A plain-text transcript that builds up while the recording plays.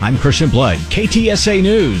I'm Christian Blood, KTSA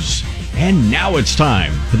News. And now it's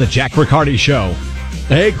time for the Jack Riccardi Show.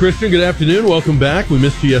 Hey, Christian, good afternoon. Welcome back. We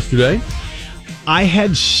missed you yesterday. I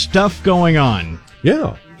had stuff going on.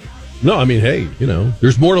 Yeah. No, I mean, hey,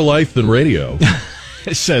 there's more to life than radio.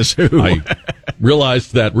 Says who? I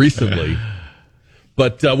realized that recently.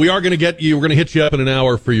 But we are going to get you, we're going to hit you up in an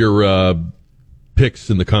hour for your picks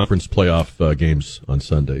in the conference playoff games on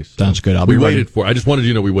Sundays. So sounds good. We waited for, I just wanted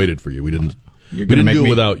you to know we waited for you. We didn't do it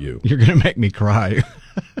without you. You're going to make me cry.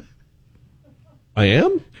 I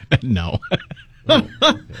am? No.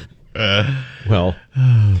 Well,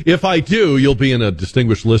 if I do, you'll be in a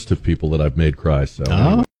distinguished list of people that I've made cry. So,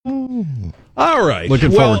 all right.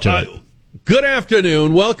 Looking forward to it. Good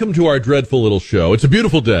afternoon. Welcome to our dreadful little show. It's a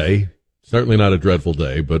beautiful day. Certainly not a dreadful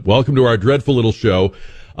day, but welcome to our dreadful little show.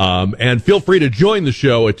 And feel free to join the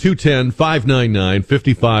show at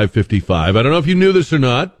 210-599-5555. I don't know if you knew this or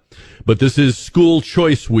not, but this is School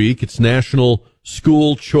Choice Week. It's National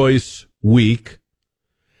School Choice Week.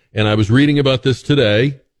 And I was reading about this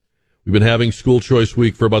today. We've been having School Choice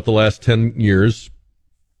Week for about the last 10 years.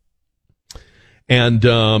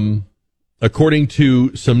 And according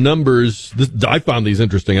to some numbers, I found these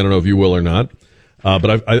interesting. I don't know if you will or not,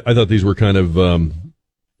 but I thought these were kind of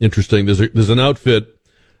interesting. There's an outfit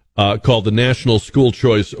called the National School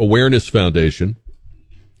Choice Awareness Foundation.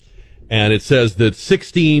 And it says that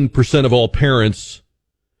 16% of all parents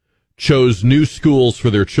chose new schools for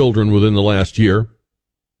their children within the last year.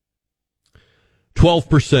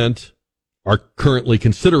 12% are currently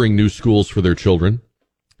considering new schools for their children.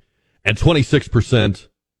 And 26%,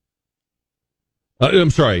 I'm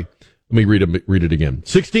sorry, let me read it again.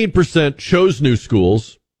 16% chose new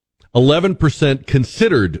schools, 11%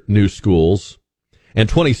 considered new schools, and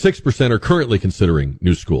 26% are currently considering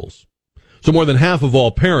new schools. So more than half of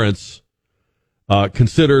all parents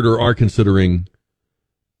considered or are considering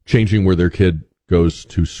changing where their kid goes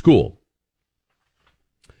to school.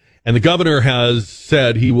 And the governor has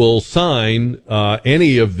said he will sign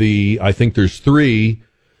any of the, I think there's 3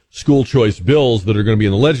 school choice bills that are going to be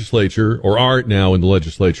in the legislature, or are now in the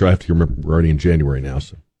legislature. I have to remember, we're already in January now,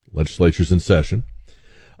 so legislature's in session.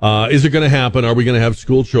 Is it going to happen? Are we going to have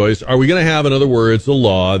school choice? Are we going to have, in other words, a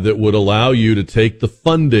law that would allow you to take the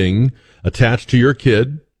funding attached to your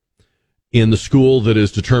kid in the school that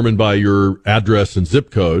is determined by your address and zip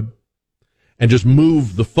code and just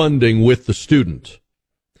move the funding with the student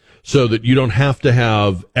so that you don't have to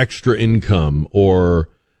have extra income or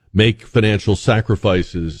make financial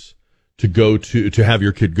sacrifices to have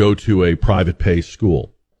your kid go to a private pay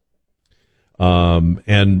school?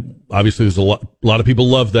 And obviously there's a lot of people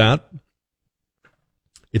love that.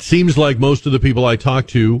 It seems like most of the people I talk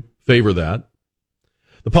to favor that.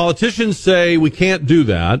 The politicians say we can't do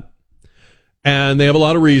that, and they have a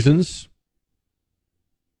lot of reasons.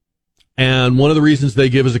 And one of the reasons they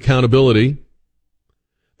give is accountability.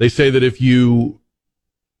 They say that if you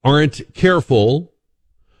aren't careful,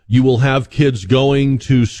 you will have kids going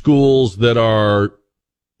to schools that are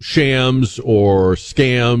shams or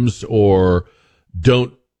scams or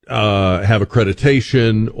don't have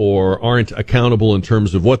accreditation or aren't accountable in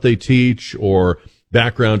terms of what they teach or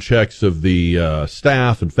background checks of the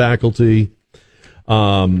staff and faculty.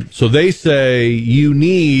 So they say you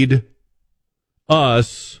need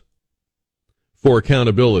us for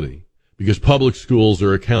accountability because public schools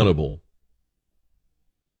are accountable.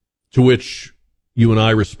 To which you and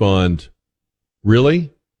I respond,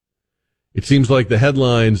 really? It seems like the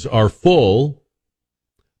headlines are full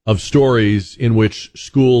of stories in which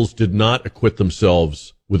schools did not acquit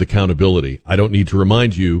themselves with accountability. I don't need to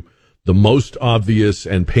remind you, the most obvious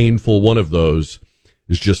and painful one of those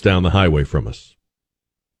is just down the highway from us.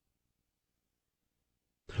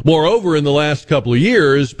 Moreover, in the last couple of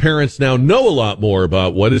years, parents now know a lot more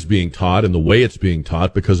about what is being taught and the way it's being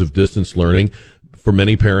taught because of distance learning. For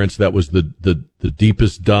many parents, that was the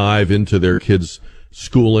deepest dive into their kids'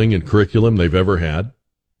 schooling and curriculum they've ever had.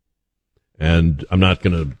 And I'm not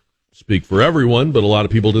going to speak for everyone, but a lot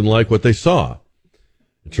of people didn't like what they saw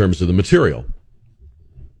in terms of the material.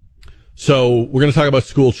 So we're going to talk about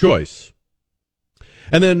school choice.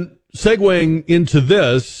 And then segueing into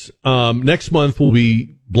this, next month will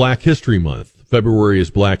be Black History Month. February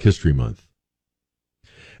is Black History Month.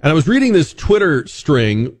 And I was reading this Twitter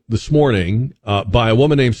string this morning by a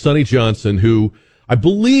woman named Sunny Johnson, who I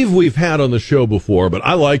believe we've had on the show before, but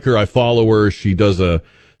I like her. I follow her. She does a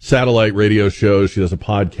satellite radio show. She does a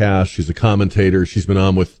podcast. She's a commentator. She's been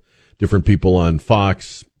on with different people on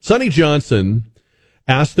Fox. Sunny Johnson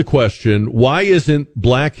asked the question, why isn't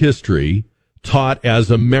Black history taught as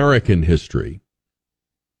American history?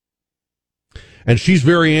 And she's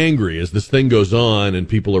very angry as this thing goes on and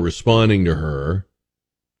people are responding to her.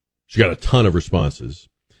 She got a ton of responses.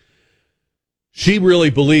 She really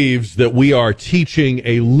believes that we are teaching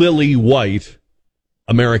a lily white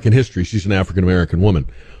American history. She's an African American woman.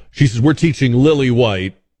 She says we're teaching lily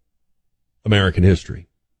white American history.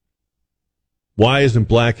 Why isn't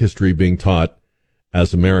black history being taught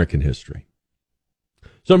as American history?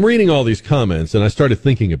 So I'm reading all these comments and I started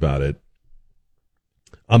thinking about it.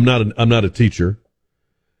 I'm not a teacher,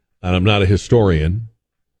 and I'm not a historian,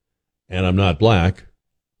 and I'm not black.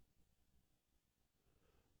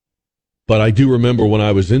 But I do remember when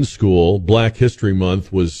I was in school, Black History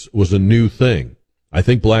Month was a new thing. I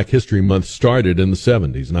think Black History Month started in the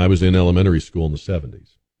 70s, and I was in elementary school in the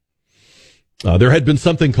 70s. There had been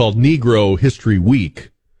something called Negro History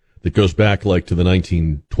Week that goes back like to the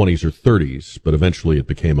 1920s or 30s, but eventually it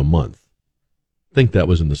became a month. I think that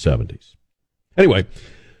was in the 70s. Anyway,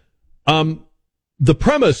 the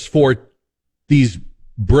premise for these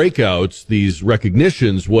breakouts, these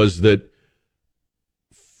recognitions, was that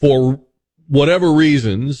for whatever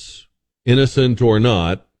reasons, innocent or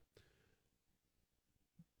not,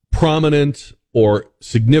 prominent or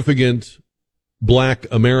significant black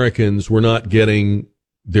Americans were not getting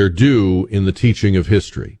their due in the teaching of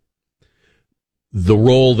history. The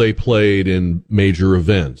role they played in major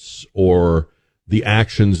events, or the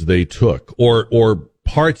actions they took, or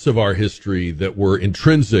parts of our history that were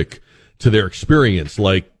intrinsic to their experience,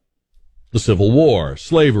 like the Civil War,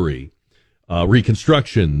 slavery,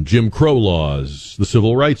 Reconstruction, Jim Crow laws, the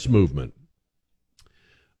Civil Rights Movement.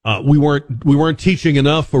 We weren't teaching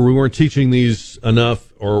enough, or we weren't teaching these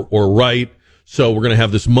enough or right. So we're going to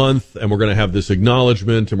have this month, and we're going to have this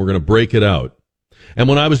acknowledgement, and we're going to break it out. And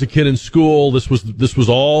when I was a kid in school, this was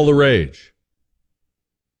all the rage.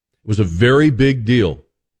 It was a very big deal.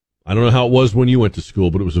 I don't know how it was when you went to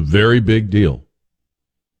school, but it was a very big deal.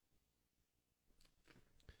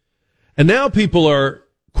 And now people are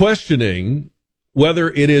questioning whether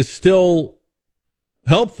it is still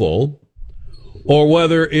helpful or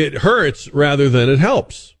whether it hurts rather than it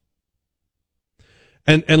helps.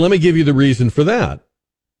 And let me give you the reason for that.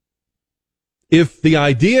 If the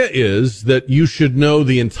idea is that you should know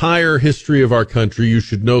the entire history of our country, you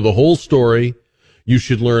should know the whole story, you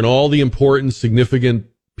should learn all the important, significant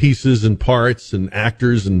pieces and parts and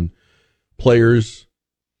actors and players,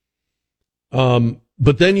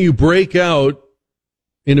 but then you break out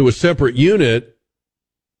into a separate unit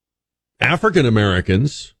African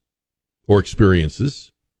Americans or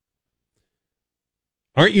experiences,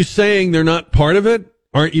 aren't you saying they're not part of it?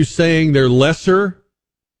 Aren't you saying they're lesser?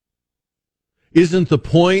 Isn't the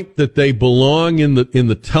point that they belong in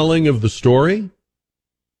the telling of the story?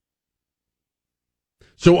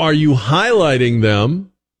 So are you highlighting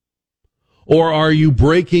them, or are you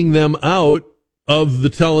breaking them out of the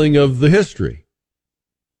telling of the history?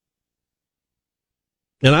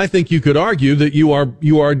 And I think you could argue that you are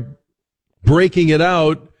breaking it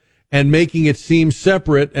out and making it seem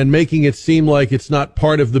separate and making it seem like it's not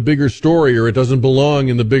part of the bigger story, or it doesn't belong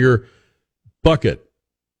in the bigger bucket.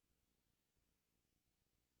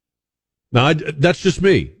 Now, that's just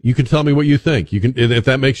me. You can tell me what you think. You can, if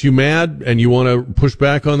that makes you mad and you want to push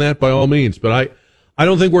back on that, by all means. But I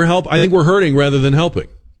don't think I think we're hurting rather than helping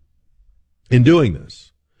in doing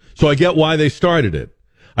this. So I get why they started it.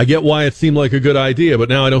 I get why it seemed like a good idea, but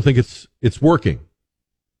now I don't think it's working.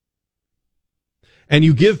 And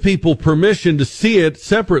you give people permission to see it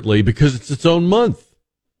separately because it's its own month.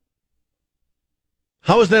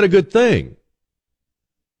 How is that a good thing?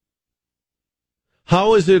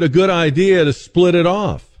 How is it a good idea to split it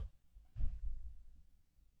off?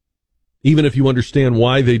 Even if you understand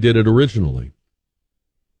why they did it originally.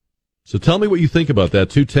 So tell me what you think about that.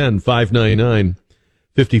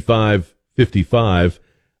 210-599-5555.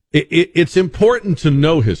 It's important to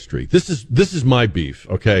know history. This is my beef,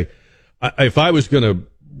 okay? If I was going to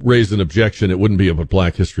raise an objection, it wouldn't be about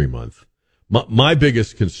Black History Month. My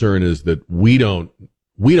biggest concern is that we don't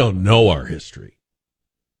know our history.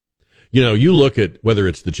 You know, you look at whether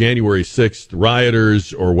it's the January 6th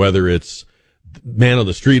rioters, or whether it's man on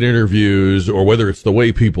the street interviews, or whether it's the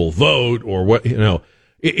way people vote, or what, you know,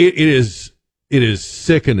 it is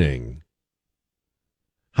sickening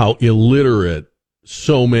how illiterate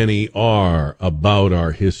so many are about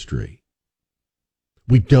our history.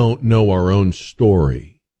 We don't know our own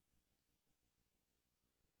story.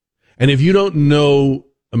 And if you don't know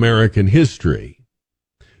American history,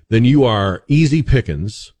 then you are easy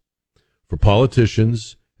pickings for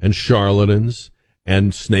politicians and charlatans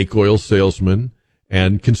and snake oil salesmen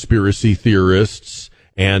and conspiracy theorists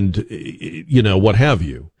and, you know, what have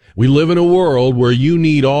you. We live in a world where you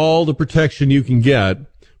need all the protection you can get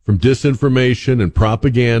from disinformation and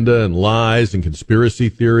propaganda and lies and conspiracy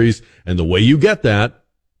theories. And the way you get that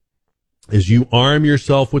is you arm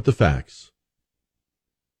yourself with the facts.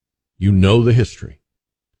 You know the history.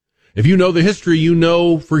 If you know the history, you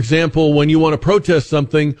know, for example, when you want to protest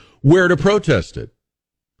something, where to protest it.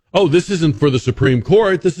 Oh, this isn't for the Supreme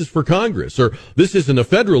Court, this is for Congress. Or this isn't a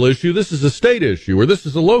federal issue, this is a state issue. Or this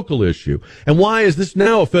is a local issue. And why is this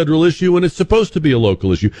now a federal issue when it's supposed to be a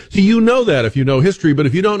local issue? So you know that if you know history, but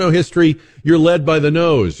if you don't know history, you're led by the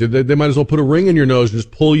nose. They might as well put a ring in your nose and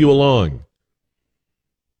just pull you along.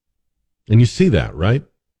 And you see that, right?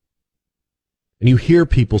 And you hear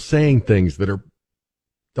people saying things that are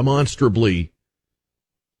demonstrably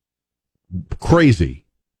crazy.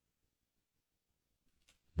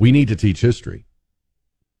 We need to teach history.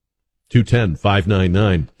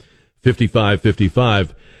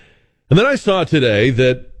 210-599-5555. And then I saw today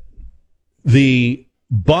that the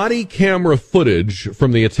body camera footage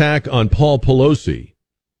from the attack on Paul Pelosi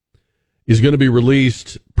is going to be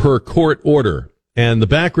released per court order. And the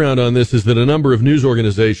background on this is that a number of news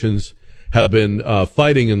organizations have been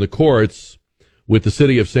fighting in the courts with the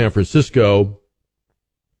city of San Francisco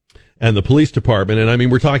and the police department. And I mean,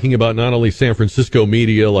 we're talking about not only San Francisco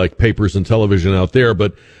media like papers and television out there,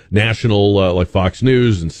 but national like Fox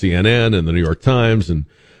News and CNN and the New York Times and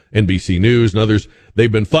NBC News and others.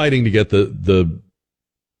 They've been fighting to get the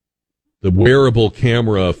wearable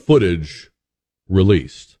camera footage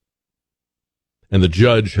released. And the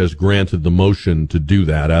judge has granted the motion to do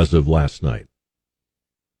that as of last night.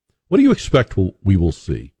 What do you expect we will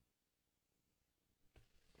see?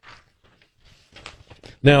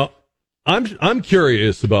 Now, I'm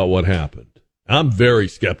curious about what happened. I'm very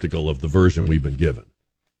skeptical of the version we've been given.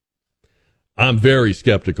 I'm very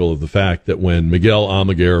skeptical of the fact that when Miguel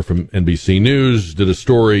Almaguer from NBC News did a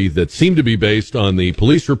story that seemed to be based on the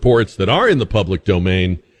police reports that are in the public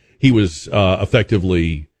domain, he was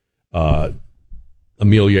effectively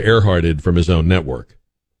Amelia Earharted from his own network.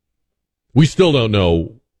 We still don't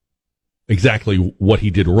know exactly what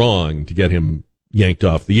he did wrong to get him yanked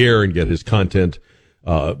off the air and get his content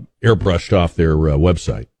airbrushed off their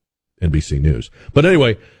website, NBC News. But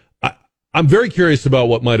anyway, I'm very curious about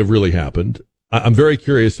what might have really happened. I'm very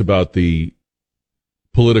curious about the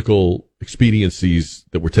political expediencies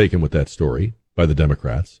that were taken with that story by the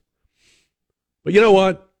Democrats. But you know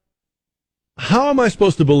what? How am I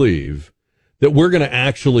supposed to believe that we're going to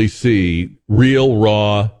actually see real,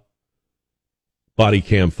 raw body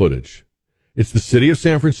cam footage? It's the city of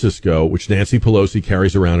San Francisco, which Nancy Pelosi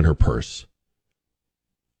carries around in her purse.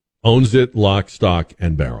 Owns it lock, stock,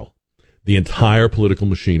 and barrel. The entire political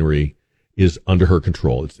machinery is under her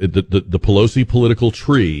control. The Pelosi political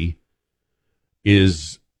tree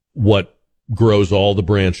is what grows all the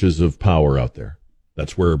branches of power out there.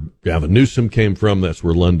 That's where Gavin Newsom came from. That's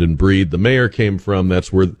where London Breed, the mayor, came from.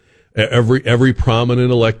 That's where every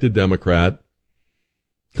prominent elected Democrat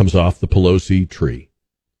comes off the Pelosi tree.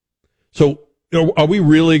 So are we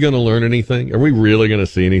really going to learn anything? Are we really going to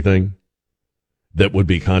see anything that would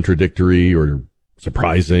be contradictory or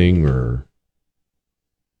surprising? Or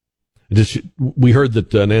we heard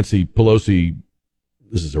that Nancy Pelosi,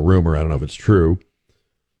 this is a rumor, I don't know if it's true,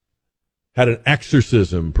 had an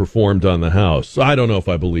exorcism performed on the house. I don't know if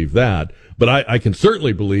I believe that, but I can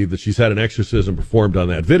certainly believe that she's had an exorcism performed on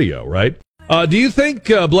that video, right? Do you think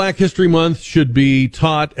Black History Month should be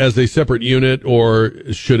taught as a separate unit, or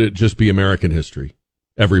should it just be American history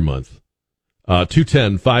every month?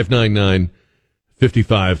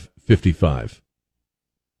 210-599-5555.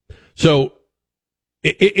 So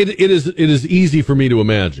it is easy for me to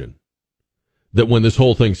imagine that when this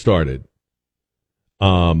whole thing started,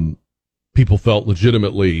 people felt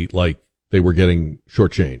legitimately like they were getting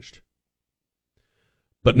shortchanged.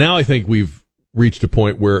 But now I think we've reached a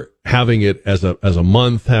point where having it as a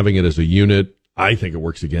month, having it as a unit, I think it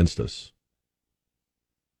works against us.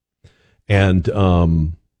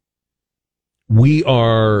 And we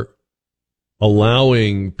are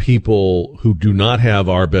allowing people who do not have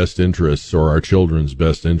our best interests or our children's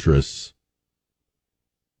best interests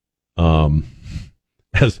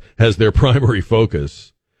as their primary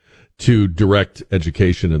focus to direct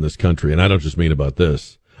education in this country. And I don't just mean about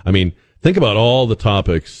this. I mean, think about all the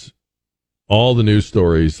topics, all the news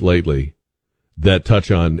stories lately that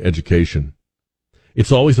touch on education.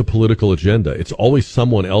 It's always a political agenda. It's always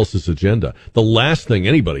someone else's agenda. The last thing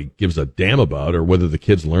anybody gives a damn about are whether the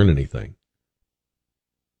kids learn anything.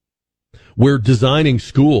 We're designing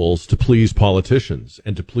schools to please politicians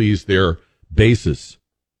and to please their bases.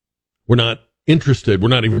 We're not interested. We're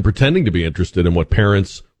not even pretending to be interested in what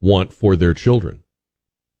parents want for their children.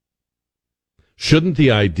 Shouldn't the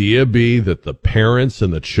idea be that the parents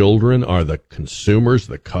and the children are the consumers,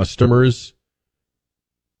 the customers,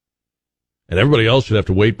 and everybody else should have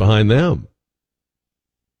to wait behind them?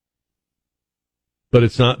 But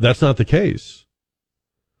that's not the case.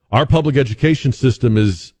 Our public education system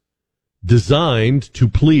is designed to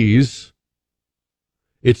please.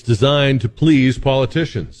 It's designed to please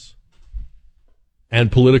politicians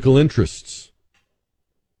and political interests.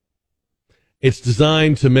 It's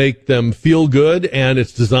designed to make them feel good, and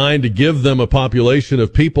it's designed to give them a population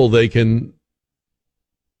of people they can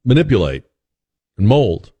manipulate and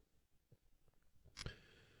mold.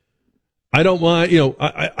 I don't mind,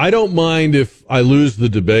 I don't mind if I lose the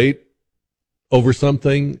debate over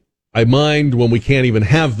something. I mind when we can't even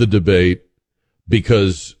have the debate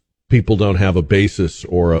because people don't have a basis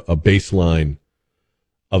or a baseline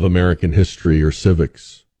of American history or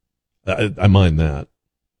civics. I mind that.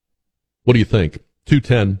 What do you think?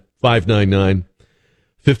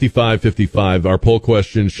 210-599-5555. Our poll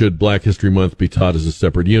question, should Black History Month be taught as a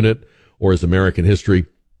separate unit or as American history?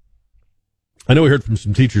 I know we heard from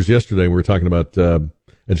some teachers yesterday. We were talking about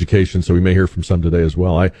education, so we may hear from some today as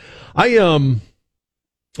well. I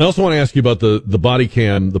also want to ask you about the body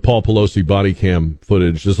cam, the Paul Pelosi body cam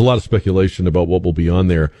footage. There's a lot of speculation about what will be on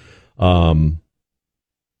there.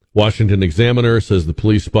 Washington Examiner says the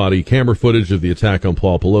police body camera footage of the attack on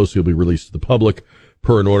Paul Pelosi will be released to the public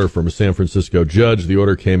per an order from a San Francisco judge. The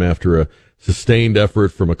order came after a sustained effort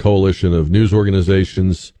from a coalition of news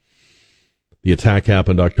organizations. The attack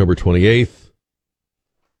happened October 28th.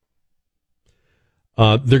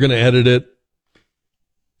 They're going to edit it.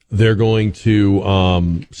 They're going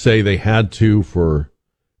to say they had to for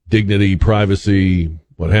dignity, privacy,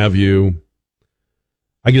 what have you.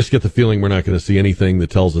 I just get the feeling we're not going to see anything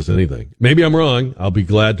that tells us anything. Maybe I'm wrong. I'll be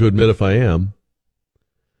glad to admit if I am.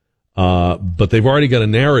 But they've already got a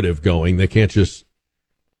narrative going. They can't just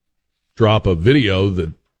drop a video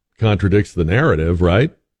that contradicts the narrative,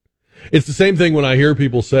 right? It's the same thing when I hear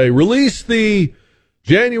people say, release the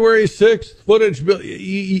January 6th footage.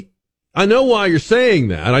 I know why you're saying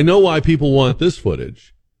that. I know why people want this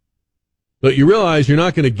footage. But you realize you're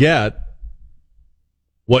not going to get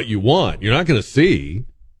what you want. You're not going to see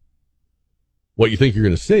what you think you're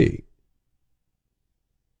going to see.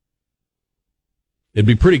 It'd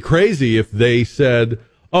be pretty crazy if they said,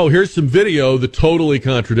 oh, here's some video that totally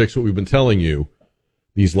contradicts what we've been telling you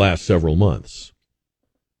these last several months.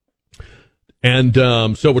 And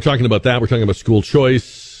so we're talking about that. We're talking about school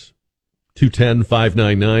choice,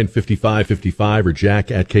 210-599-5555 or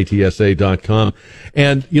jack@ktsa.com.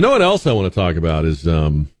 And you know what else I want to talk about is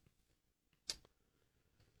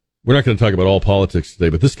we're not going to talk about all politics today,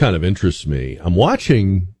 but this kind of interests me. I'm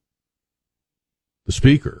watching the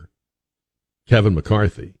speaker, Kevin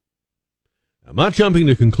McCarthy. I'm not jumping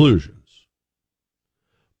to conclusions,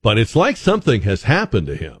 but it's like something has happened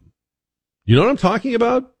to him. You know what I'm talking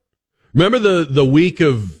about? Remember the week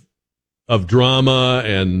of drama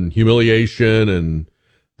and humiliation and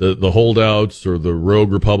the holdouts or the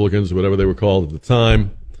rogue Republicans, whatever they were called at the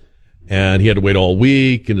time. And he had to wait all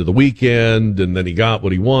week into the weekend, and then he got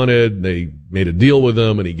what he wanted. And they made a deal with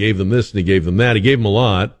him, and he gave them this and he gave them that. He gave them a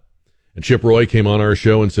lot. And Chip Roy came on our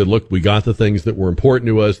show and said, look, we got the things that were important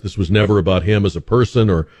to us. This was never about him as a person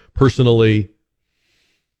or personally.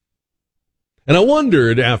 And I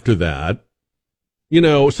wondered after that,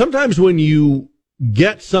 sometimes when you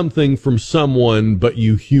get something from someone, but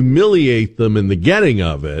you humiliate them in the getting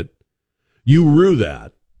of it, you rue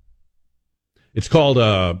that. It's called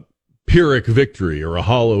a Pyrrhic victory or a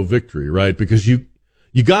hollow victory, right? Because you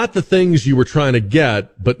got the things you were trying to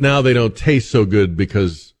get, but now they don't taste so good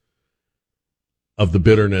because of the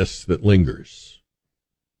bitterness that lingers.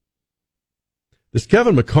 This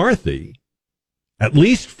Kevin McCarthy, at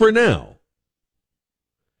least for now,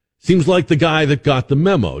 seems like the guy that got the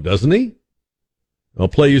memo, doesn't he? I'll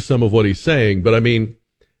play you some of what he's saying, but I mean,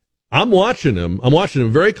 I'm watching him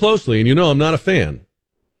very closely, and I'm not a fan.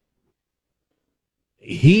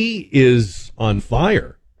 He is on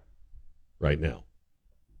fire right now.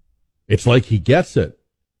 It's like he gets it.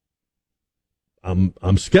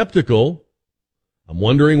 I'm skeptical. I'm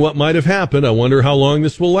wondering what might have happened. I wonder how long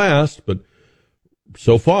this will last, but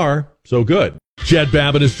so far, so good. Chad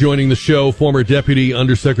Babbitt is joining the show, former Deputy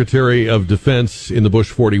Undersecretary of Defense in the Bush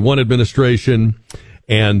 41 administration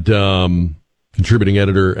and contributing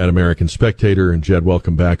editor at American Spectator. And Jed,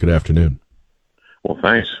 welcome back. Good afternoon. Well,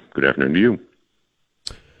 thanks. Good afternoon to you.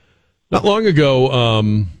 Not long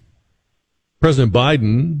ago, President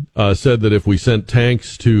Biden said that if we sent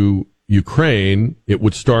tanks to Ukraine, it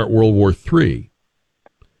would start World War III.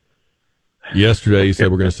 Yesterday, he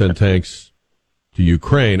said we're going to send tanks to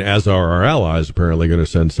Ukraine, as are our allies apparently going to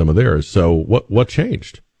send some of theirs. So what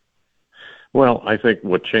changed? Well, I think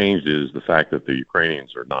what changed is the fact that the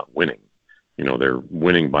Ukrainians are not winning. They're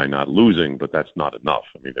winning by not losing, but that's not enough.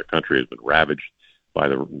 I mean, their country has been ravaged by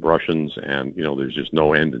the Russians, and, there's just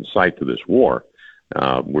no end in sight to this war.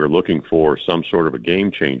 We're looking for some sort of a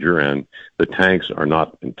game changer, and the tanks are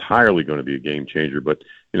not entirely going to be a game changer, but,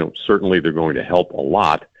 certainly they're going to help a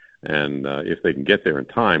lot. And if they can get there in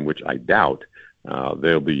time, which I doubt,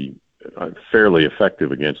 they'll be fairly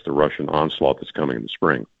effective against the Russian onslaught that's coming in the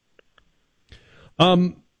spring.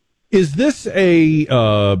 Is this a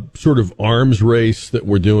sort of arms race that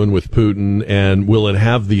we're doing with Putin, and will it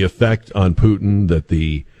have the effect on Putin that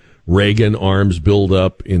the Reagan arms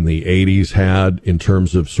buildup in the 80s had in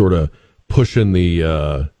terms of sort of pushing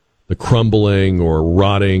the crumbling or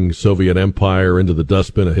rotting Soviet empire into the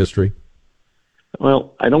dustbin of history?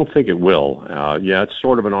 Well, I don't think it will. It's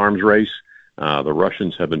sort of an arms race. The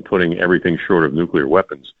Russians have been putting everything short of nuclear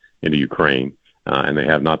weapons into Ukraine, and they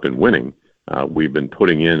have not been winning. We've been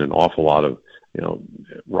putting in an awful lot of,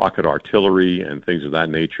 rocket artillery and things of that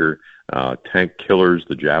nature. Tank killers,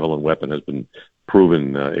 the Javelin weapon has been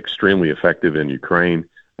proven extremely effective in Ukraine.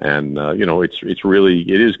 And,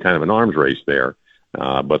 it is kind of an arms race there.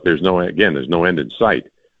 But there's no end in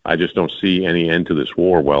sight. I just don't see any end to this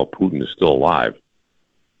war while Putin is still alive.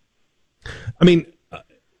 I mean,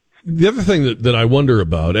 the other thing that I wonder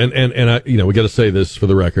about, and I, we got to say this for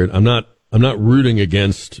the record, I'm not rooting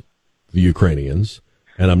against the Ukrainians,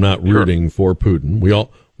 and I'm not rooting for Putin. We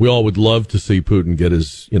all would love to see Putin get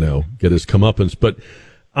his comeuppance, but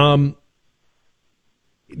am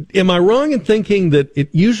I wrong in thinking that it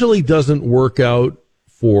usually doesn't work out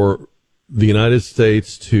for the United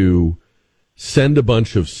States to send a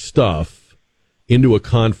bunch of stuff into a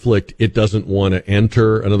conflict it doesn't want to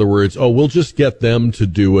enter? In other words, we'll just get them to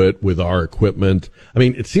do it with our equipment. I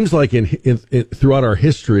mean, it seems like in throughout our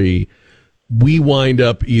history, we wind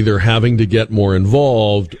up either having to get more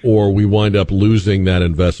involved or we wind up losing that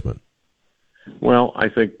investment. Well, I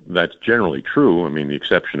think that's generally true. I mean, the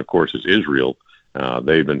exception, of course, is Israel.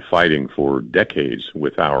 They've been fighting for decades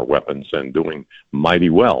with our weapons and doing mighty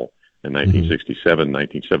well in 1967,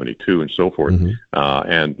 1972, and so forth.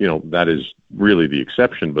 And, that is really the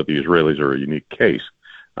exception, but the Israelis are a unique case.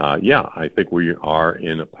 I think we are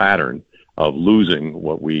in a pattern of losing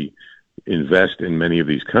what we invest in many of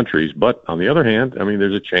these countries. But on the other hand, I mean,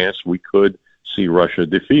 there's a chance we could see Russia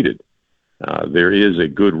defeated. There is a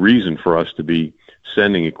good reason for us to be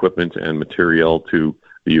sending equipment and material to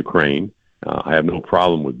the Ukraine. I have no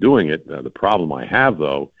problem with doing it. The problem I have,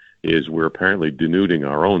 though, is we're apparently denuding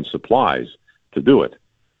our own supplies to do it.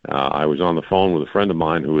 I was on the phone with a friend of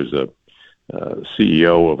mine who is a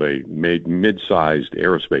CEO of a mid-sized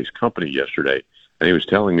aerospace company yesterday, and he was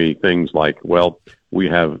telling me things like, well, we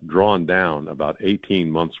have drawn down about 18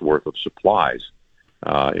 months' worth of supplies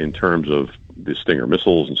in terms of the Stinger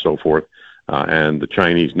missiles and so forth, and the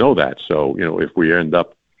Chinese know that. So, if we end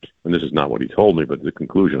up, and this is not what he told me, but the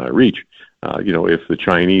conclusion I reach, if the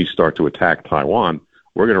Chinese start to attack Taiwan,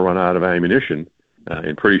 we're going to run out of ammunition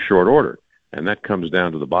in pretty short order. And that comes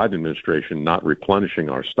down to the Biden administration not replenishing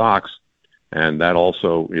our stocks, and that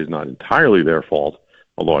also is not entirely their fault,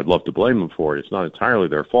 although I'd love to blame them for it. It's not entirely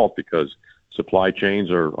their fault because supply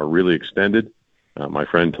chains are really extended. My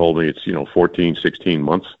friend told me it's, 14, 16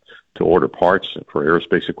 months to order parts for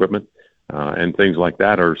aerospace equipment, and things like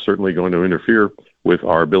that are certainly going to interfere with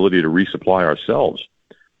our ability to resupply ourselves.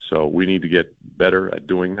 So we need to get better at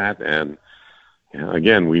doing that. And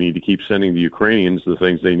again, we need to keep sending the Ukrainians the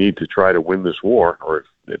things they need to try to win this war, or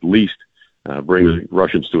at least bring the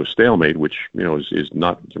Russians to a stalemate, which, is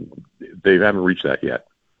not, they haven't reached that yet.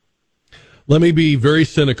 Let me be very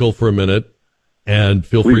cynical for a minute, and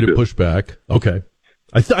feel free to push back. Okay.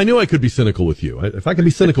 I knew I could be cynical with you. If I can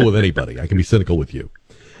be cynical with anybody, I can be cynical with you.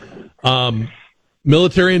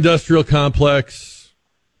 Military-industrial complex.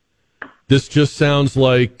 This just sounds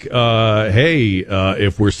like,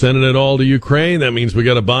 if we're sending it all to Ukraine, that means we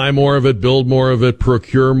got to buy more of it, build more of it,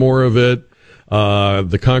 procure more of it.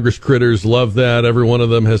 The Congress critters love that. Every one of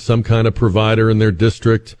them has some kind of provider in their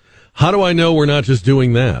district. How do I know we're not just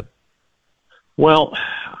doing that? Well,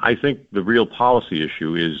 I think the real policy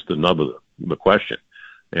issue is the nub of the question.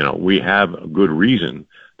 We have a good reason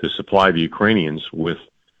to supply the Ukrainians with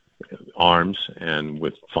arms and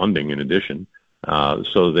with funding in addition,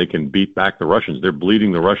 so they can beat back the Russians. They're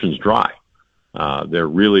bleeding the Russians dry. They're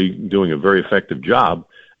really doing a very effective job.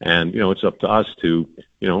 And, it's up to us to,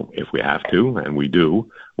 if we have to, and we do,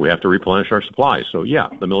 we have to replenish our supplies. So,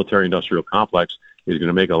 the military-industrial complex is going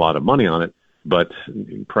to make a lot of money on it, but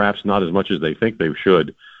perhaps not as much as they think they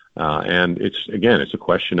should. And it's a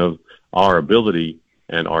question of our ability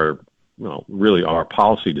and really our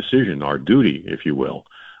policy decision, our duty, if you will,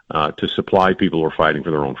 to supply people who are fighting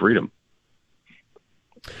for their own freedom.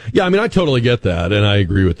 Yeah, I mean, I totally get that, and I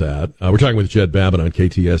agree with that. We're talking with Jed Babin on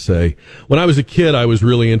KTSA. When I was a kid, I was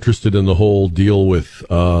really interested in the whole deal with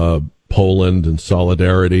Poland and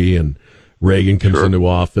solidarity, and Reagan comes into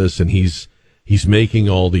office, and he's making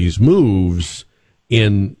all these moves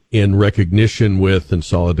in recognition with and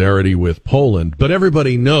solidarity with Poland. But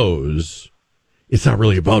everybody knows it's not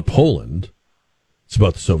really about Poland. It's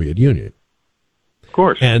about the Soviet Union. Of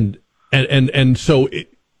course. And so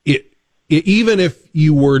even if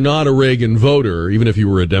you were not a Reagan voter, even if you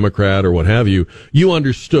were a Democrat or what have you, you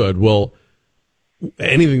understood, well,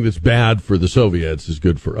 anything that's bad for the Soviets is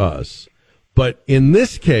good for us. But in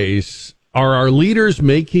this case, are our leaders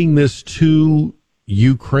making this too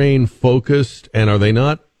Ukraine focused, and are they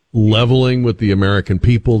not leveling with the American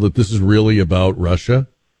people that this is really about Russia?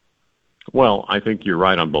 Well, I think you're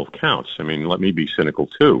right on both counts. I mean, let me be cynical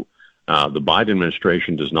too. The Biden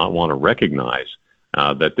administration does not want to recognize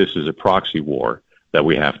that this is a proxy war that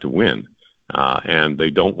we have to win. And they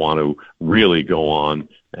don't want to really go on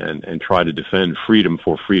and try to defend freedom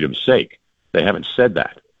for freedom's sake. They haven't said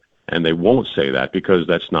that. And they won't say that because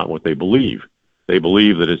that's not what they believe. They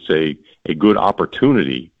believe that it's a good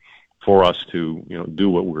opportunity for us to, do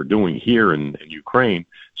what we're doing here in Ukraine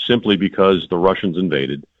simply because the Russians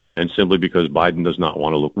invaded and simply because Biden does not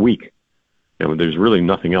want to look weak. And there's really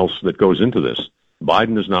nothing else that goes into this.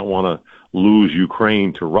 Biden does not want to lose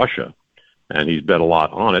Ukraine to Russia, and he's bet a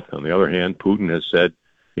lot on it. On the other hand, Putin has said,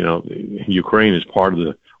 Ukraine is part of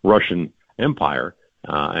the Russian Empire,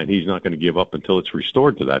 and he's not going to give up until it's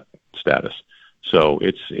restored to that status. So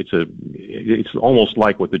it's almost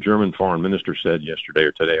like what the German foreign minister said yesterday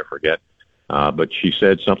or today, I forget, but she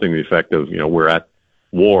said something to the effect of, we're at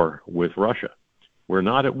war with Russia. We're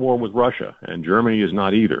not at war with Russia, and Germany is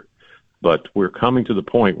not either. But we're coming to the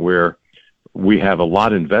point where we have a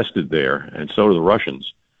lot invested there, and so do the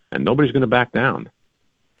Russians, and nobody's going to back down.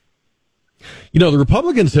 The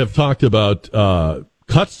Republicans have talked about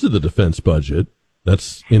cuts to the defense budget.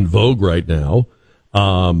 That's in vogue right now.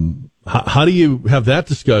 How do you have that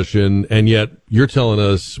discussion, and yet you're telling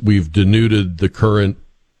us we've denuded the current,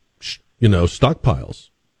 stockpiles?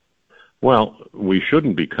 Well, we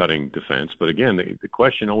shouldn't be cutting defense, but again, the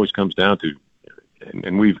question always comes down to,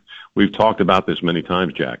 and we've talked about this many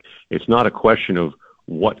times, Jack. It's not a question of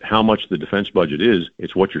how much the defense budget is;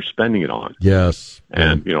 it's what you're spending it on. Yes,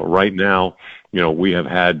 and right now, we have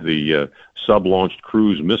had the sub-launched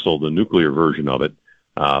cruise missile, the nuclear version of it,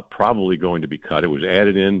 probably going to be cut. It was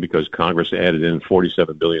added in because Congress added in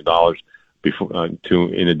 $47 billion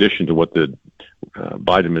in addition to what the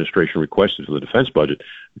Biden administration requested for the defense budget.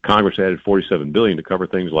 Congress added $47 billion to cover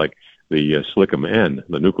things like the SLICM-N,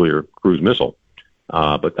 the nuclear cruise missile.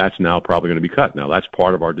 But that's now probably going to be cut. Now, that's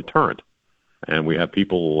part of our deterrent. And we have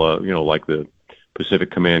people, like the Pacific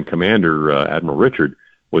Command commander, Admiral Richard,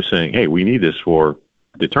 was saying, hey, we need this for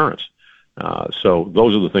deterrence. So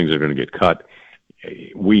those are the things that are going to get cut.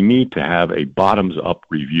 We need to have a bottoms-up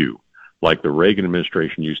review, like the Reagan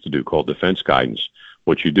administration used to do, called defense guidance.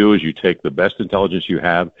 What you do is you take the best intelligence you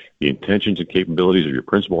have, the intentions and capabilities of your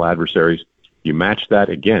principal adversaries, you match that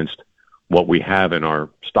against what we have in our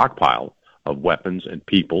stockpile of weapons and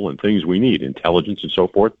people and things we need, intelligence and so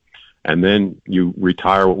forth, and then you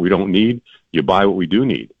retire what we don't need, you buy what we do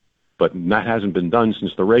need. But that hasn't been done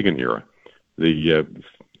since the Reagan era. The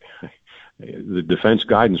defense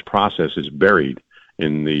guidance process is buried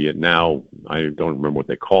in the now, I don't remember what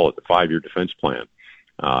they call it, the 5-year defense plan.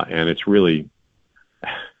 And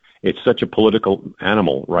it's such a political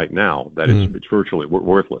animal right now that it's virtually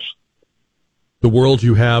worthless. The world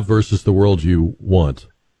you have versus the world you want.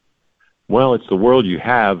 Well, it's the world you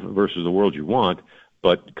have versus the world you want,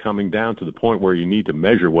 but coming down to the point where you need to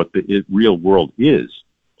measure what the real world is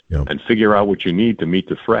and figure out what you need to meet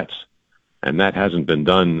the threats. And that hasn't been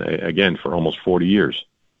done, again, for almost 40 years.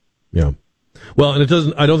 Yeah. Well,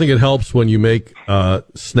 and I don't think it helps when you make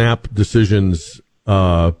snap decisions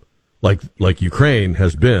like Ukraine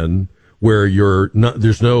has been, where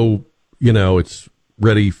there's no, it's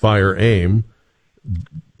ready, fire, aim,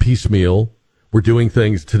 piecemeal. We're doing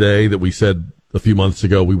things today that we said a few months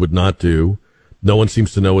ago we would not do. No one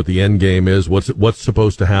seems to know what the end game is. What's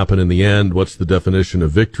supposed to happen in the end? What's the definition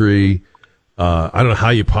of victory? I don't know how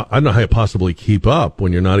you possibly keep up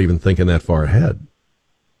when you're not even thinking that far ahead.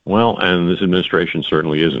 Well, and this administration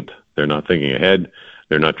certainly isn't. They're not thinking ahead.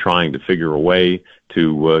 They're not trying to figure a way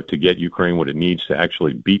to get Ukraine what it needs to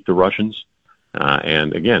actually beat the Russians.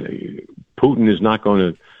 And again, Putin is not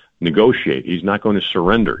going to negotiate. He's not going to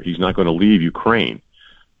surrender. He's not going to leave Ukraine.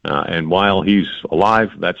 And while he's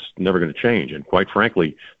alive, that's never going to change. And quite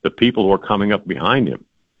frankly, the people who are coming up behind him,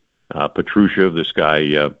 Patrushev, this guy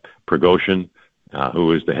Prigozhin,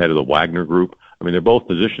 who is the head of the Wagner Group, I mean, they're both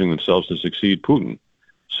positioning themselves to succeed Putin.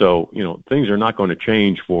 So, things are not going to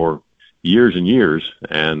change for years and years.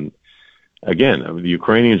 And again, the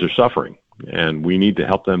Ukrainians are suffering, and we need to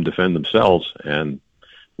help them defend themselves. And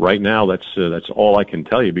right now, that's all I can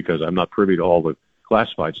tell you, because I'm not privy to all the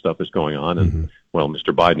classified stuff that's going on. And well,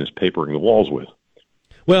 Mr. Biden is papering the walls with.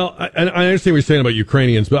 Well, I understand what you're saying about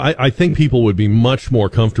Ukrainians, but I think people would be much more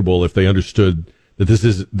comfortable if they understood that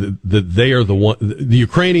that they are the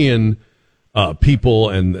Ukrainian people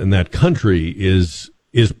and that country is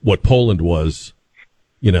what Poland was,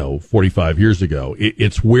 45 years ago.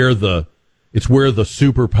 It's where the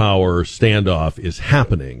superpower standoff is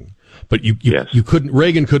happening. But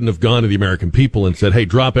Reagan couldn't have gone to the American people and said, "Hey,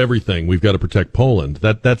 drop everything. We've got to protect Poland."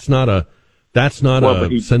 That's not a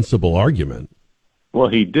sensible argument. Well,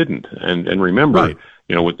 he didn't. And remember, right.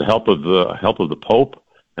 With the help of the Pope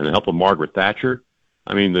and the help of Margaret Thatcher,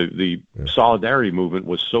 I mean, the solidarity movement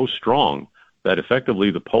was so strong that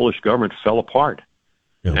effectively the Polish government fell apart.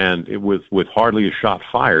 Yeah. And with hardly a shot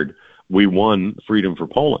fired, we won freedom for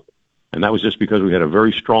Poland. And that was just because we had a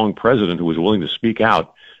very strong president who was willing to speak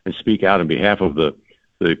out on behalf of the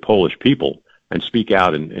Polish people, and speak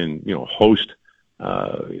out and host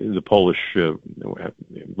the Polish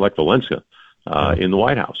Lech Walesa in the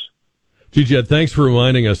White House. Gee, Jed, thanks for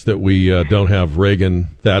reminding us that we don't have Reagan,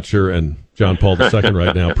 Thatcher, and John Paul II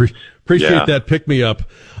right now. Appreciate that pick-me-up.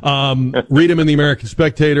 Read him in the American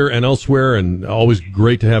Spectator and elsewhere, and always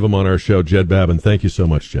great to have him on our show, Jed Babin. Thank you so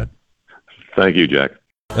much, Jed. Thank you, Jack.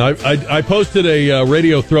 I posted a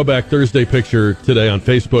Radio Throwback Thursday picture today on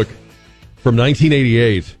Facebook from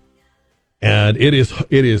 1988, and it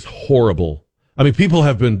is horrible. I mean, people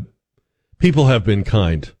have been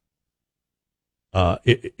kind.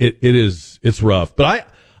 It's rough, but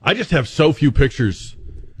I just have so few pictures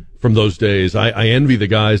from those days. I envy the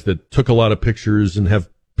guys that took a lot of pictures and have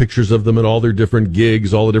pictures of them at all their different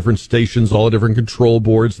gigs, all the different stations, all the different control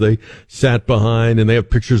boards they sat behind, and they have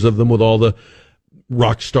pictures of them with all the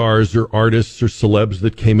rock stars or artists or celebs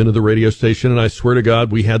that came into the radio station. And I swear to God,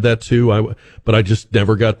 we had that too. But I just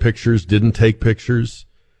never got pictures, didn't take pictures,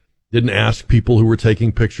 didn't ask people who were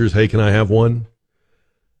taking pictures, "Hey, can I have one?"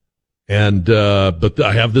 And, but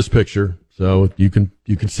I have this picture, so you can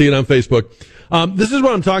see it on Facebook. This is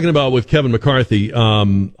what I'm talking about with Kevin McCarthy.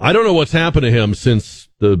 I don't know what's happened to him since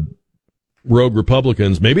the rogue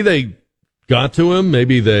Republicans. Maybe they got to him.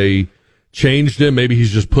 Maybe they changed him. Maybe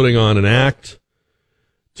he's just putting on an act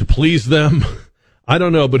to please them. I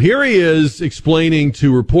don't know. But here he is explaining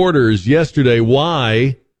to reporters yesterday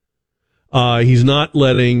why he's not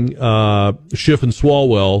letting Schiff and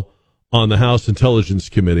Swalwell on the House Intelligence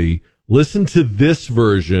Committee. Listen to this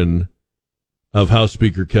version of House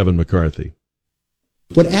Speaker Kevin McCarthy.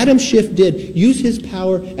 What Adam Schiff did, use his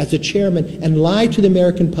power as a chairman and lie to the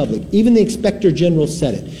American public. Even the Inspector General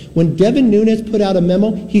said it. When Devin Nunes put out a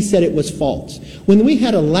memo, he said it was false. When we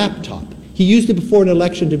had a laptop, he used it before an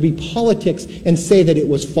election to be politics and say that it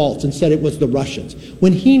was false and said it was the Russians.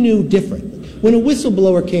 When he knew different. When a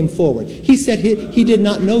whistleblower came forward, he said he did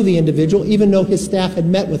not know the individual, even though his staff had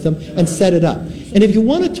met with him and set it up. And if you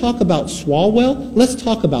want to talk about Swalwell, let's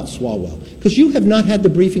talk about Swalwell, because you have not had the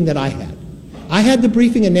briefing that I had. I had the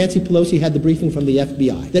briefing, and Nancy Pelosi had the briefing from the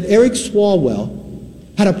FBI, that Eric Swalwell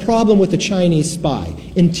had a problem with a Chinese spy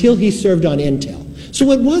until he served on Intel.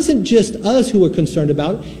 So it wasn't just us who were concerned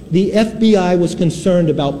about it. The FBI was concerned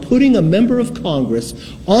about putting a member of Congress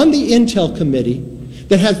on the Intel Committee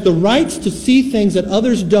that has the rights to see things that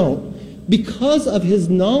others don't because of his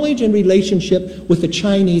knowledge and relationship with a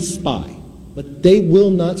Chinese spy. But they will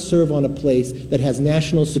not serve on a place that has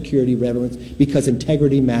national security relevance because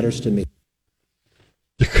integrity matters to me.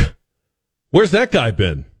 Where's that guy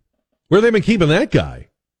been? Where have they been keeping that guy?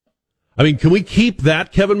 I mean, can we keep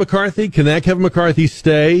that Kevin McCarthy? Can that Kevin McCarthy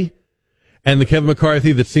stay? And the Kevin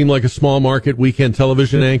McCarthy that seemed like a small market weekend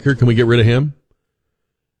television anchor, can we get rid of him?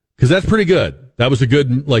 Because that's pretty good. That was a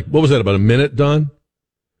good, what was that, about a minute, Don?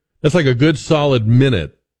 That's like a good solid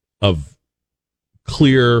minute of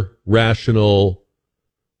clear, rational,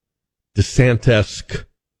 DeSantis-esque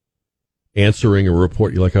answering a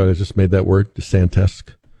report. You like how I just made that word?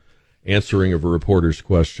 DeSantis-esque? Answering of a reporter's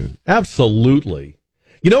question. Absolutely.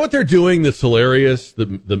 You know what they're doing that's hilarious?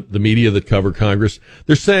 The media that cover Congress?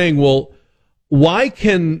 They're saying, well, why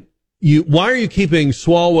are you keeping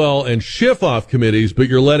Swalwell and Schiff off committees, but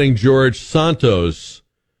you're letting George Santos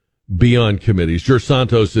be on committees? George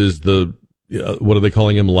Santos is what are they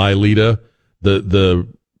calling him? Lilita, the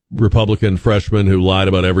Republican freshman who lied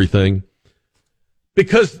about everything.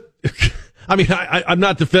 Because, I mean, I'm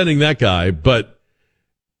not defending that guy, but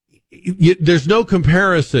there's no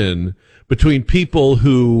comparison between people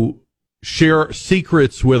who share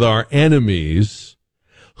secrets with our enemies,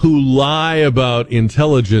 who lie about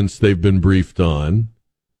intelligence they've been briefed on,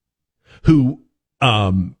 who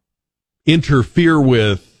interfere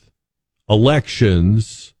with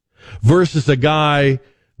elections, versus a guy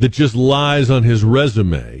that just lies on his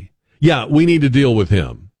resume. Yeah, we need to deal with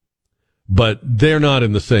him, but they're not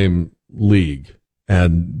in the same league.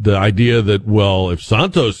 And the idea that, well, if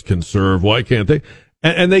Santos can serve, why can't they?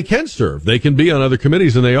 And they can serve. They can be on other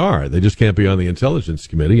committees, and they are. They just can't be on the Intelligence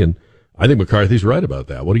Committee. And I think McCarthy's right about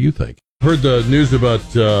that. What do you think? Heard the news about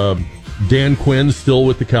Dan Quinn still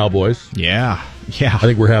with the Cowboys. Yeah. I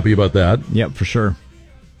think we're happy about that. Yep, for sure.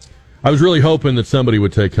 I was really hoping that somebody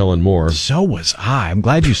would take Kellen Moore. So was I. I'm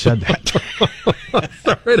glad you said that.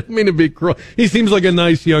 Sorry, I didn't mean to be cruel. He seems like a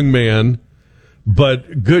nice young man,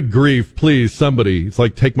 but good grief, please, somebody. It's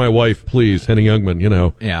like, take my wife, please, Henny Youngman, you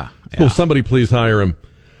know. Yeah. Will somebody please hire him?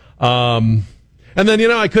 And then,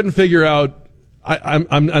 I couldn't figure out,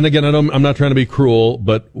 I'm not trying to be cruel,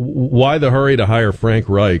 but why the hurry to hire Frank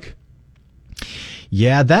Reich?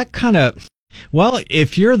 Yeah, that kind of, well,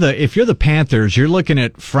 if you're the Panthers, you're looking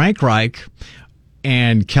at Frank Reich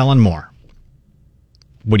and Kellen Moore.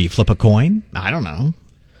 Would you flip a coin? I don't know.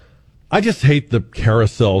 I just hate the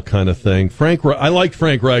carousel kind of thing. I liked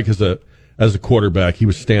Frank Reich as a quarterback. He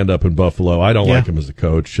was stand up in Buffalo. I don't like him as a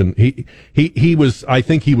coach, and he was. I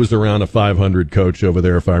think he was around a 500 coach over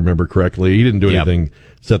there, if I remember correctly. He didn't do anything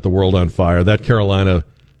set the world on fire. That Carolina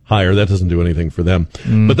hire, that doesn't do anything for them.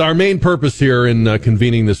 But our main purpose here in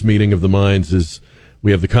convening this meeting of the minds is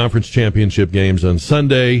we have the conference championship games on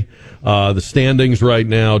Sunday. The standings right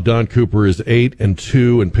now: Don Cooper is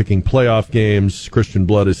 8-2 and picking playoff games. Christian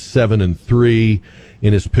Blood is 7-3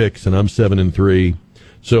 in his picks, and I'm 7-3.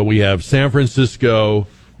 So we have San Francisco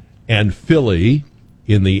and Philly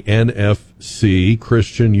in the NFC.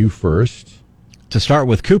 Christian, you first. To start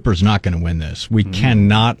with, Cooper's not going to win this. We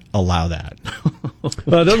cannot allow that.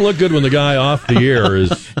 Well, it doesn't look good when the guy off the air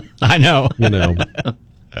is. I know.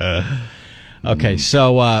 Okay,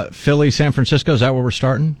 so Philly, San Francisco, is that where we're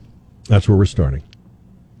starting? That's where we're starting.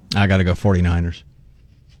 I got to go 49ers.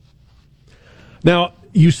 Now,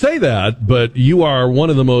 you say that, but you are one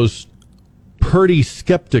of the most Purdy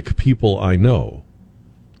skeptic people I know.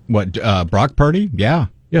 What, Brock Purdy? Yeah.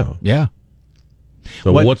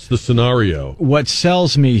 So what's the scenario? What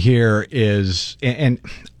sells me here is, and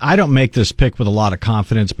I don't make this pick with a lot of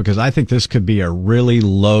confidence because I think this could be a really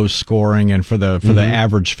low scoring and for the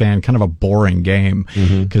average fan, kind of a boring game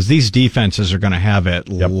because these defenses are going to have it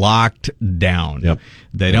locked down. Yep.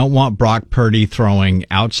 They don't want Brock Purdy throwing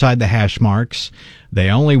outside the hash marks. They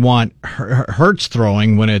only want Hurts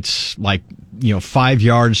throwing when it's 5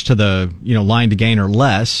 yards to the line to gain or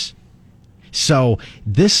less. So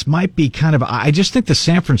this might be kind of, I just think the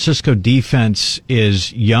San Francisco defense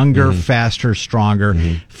is younger, faster, stronger.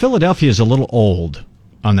 Philadelphia is a little old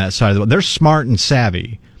on that side of the ball. They're smart and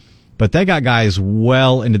savvy, but they got guys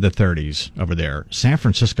well into the 30s over there. San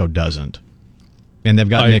Francisco doesn't. And they've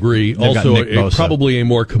got I agree. Also, probably a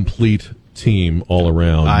more complete team all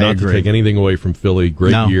around. I Not agree. to take anything away from Philly.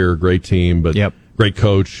 Great year, great team, but great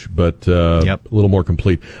coach, but a little more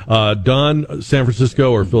complete. Don, San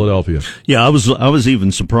Francisco or Philadelphia? Yeah, I was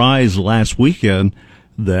even surprised last weekend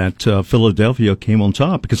that Philadelphia came on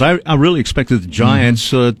top because I really expected the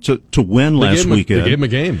Giants to win last weekend. They gave them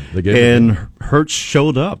a game. And Hurts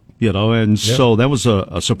showed up, and so that was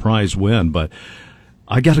a surprise win. But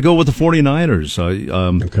I got to go with the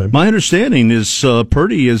 49ers. My understanding is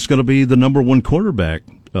Purdy is going to be the number one quarterback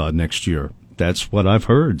next year. That's what I've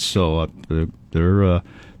heard. So they're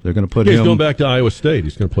going to put him. He's going back to Iowa State.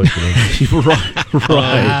 He's going to play for them.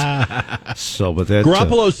 right. So, but that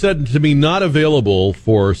Garoppolo said to me not available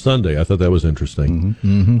for Sunday. I thought that was interesting.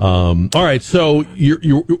 All right, so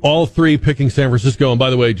you're all three picking San Francisco. And by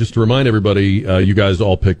the way, just to remind everybody, you guys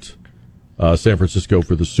all picked San Francisco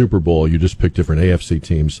for the Super Bowl. You just picked different AFC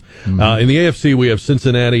teams. In the AFC, we have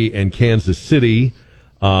Cincinnati and Kansas City.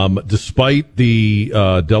 Despite the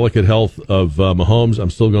delicate health of Mahomes,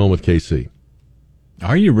 I'm still going with KC.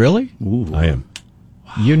 Are you really? Ooh. I am.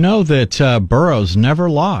 You know that Burrow's never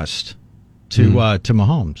lost to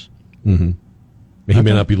Mahomes. He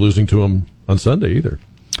may not be losing to him on Sunday either.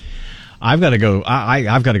 I've got to go.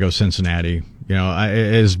 I've got to go Cincinnati.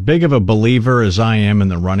 As big of a believer as I am in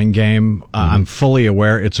the running game, I'm fully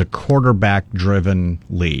aware it's a quarterback-driven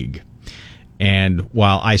league. And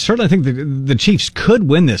while I certainly think the Chiefs could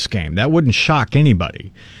win this game, that wouldn't shock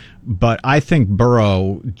anybody. But I think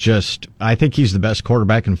Burrow I think he's the best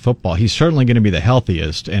quarterback in football. He's certainly going to be the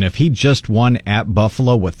healthiest. And if he just won at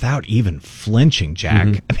Buffalo without even flinching,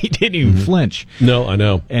 Jack, he didn't even flinch. No, I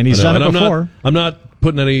know. And he's done it before. I'm not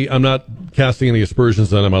casting any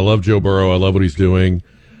aspersions on him. I love Joe Burrow. I love what he's doing.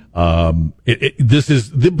 Both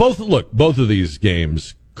of these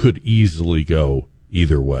games could easily go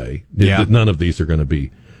either way. Yeah. None of these are going to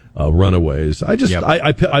be runaways.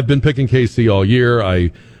 I've been picking KC all year.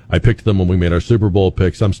 I picked them when we made our Super Bowl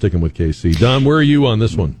picks. I'm sticking with KC. Don, where are you on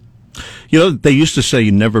this one? You know, they used to say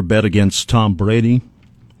you never bet against Tom Brady,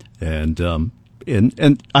 and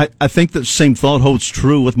I think the same thought holds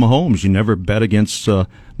true with Mahomes. You never bet against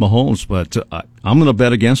Mahomes, but I'm going to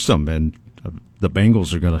bet against them, and the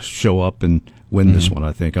Bengals are going to show up and win this one,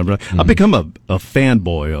 I think. I've become a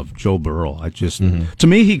fanboy of Joe Burrow. To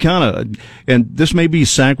me, he kind of, and this may be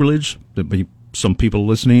sacrilege, there may be some people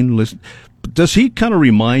listening, does he kind of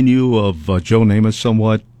remind you of Joe Namath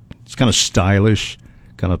somewhat? It's kind of stylish,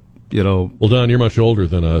 kind of, Well, Don, you're much older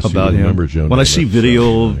than us. About you him. Remember Joe when Namath, I see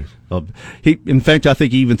video of in fact, I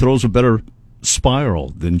think he even throws a better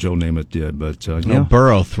spiral than Joe Namath did. But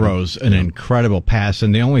Burrow throws an incredible pass,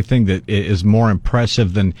 and the only thing that is more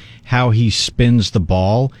impressive than how he spins the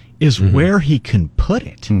ball is where he can put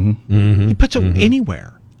it. He puts it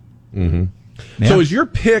anywhere. Yeah. So is your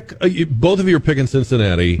pick, both of you are picking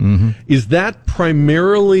Cincinnati, is that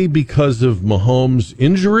primarily because of Mahomes'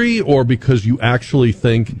 injury or because you actually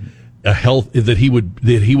think that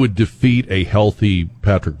he would defeat a healthy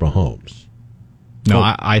Patrick Mahomes? No,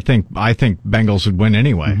 I think Bengals would win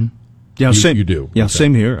anyway. Yeah, you do. Yeah, okay.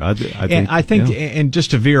 Same here. I think, and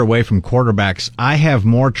just to veer away from quarterbacks, I have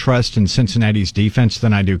more trust in Cincinnati's defense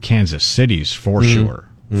than I do Kansas City's, for sure.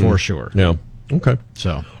 For sure. Yeah. Okay.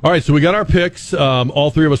 So, all right. So we got our picks. All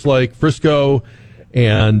three of us like Frisco,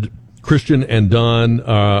 and Christian and Don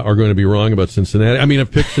are going to be wrong about Cincinnati. I mean,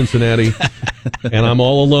 I've picked Cincinnati, and I'm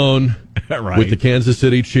all alone with the Kansas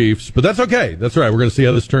City Chiefs. But that's okay. That's all right. We're going to see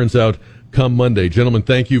how this turns out come Monday. Gentlemen,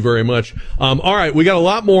 thank you very much. All right. We got a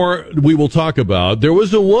lot more we will talk about. There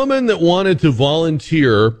was a woman that wanted to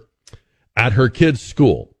volunteer at her kid's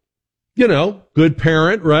school. Good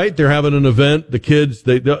parent, right? They're having an event. The kids,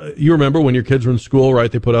 you remember when your kids were in school,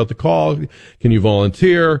 right? They put out the call. Can you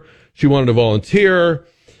volunteer? She wanted to volunteer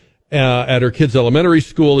at her kid's elementary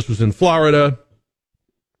school. This was in Florida.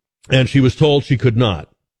 And she was told she could not.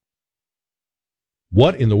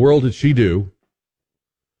 What in the world did she do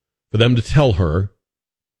for them to tell her,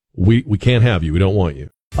 we can't have you. We don't want you.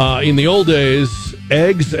 In the old days,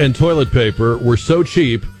 eggs and toilet paper were so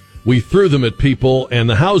cheap, we threw them at people and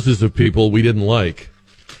the houses of people we didn't like.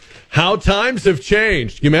 How times have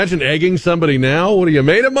changed. Can you imagine egging somebody now? What are you,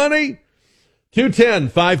 made of money?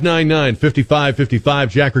 210-599-5555.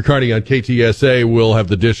 Jack Riccardi on KTSA. We'll have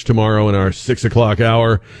the dish tomorrow in our 6 o'clock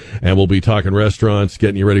hour, and we'll be talking restaurants,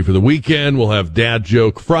 getting you ready for the weekend. We'll have Dad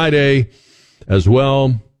Joke Friday as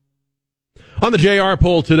well. On the JR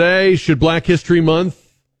poll today, should Black History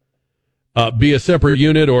Month be a separate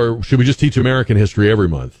unit, or should we just teach American history every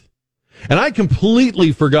month? And I'd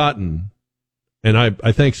completely forgotten, and I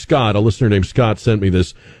thank Scott, a listener named Scott sent me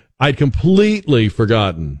this. I'd completely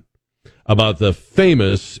forgotten about the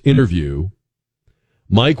famous interview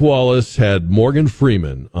Mike Wallace had Morgan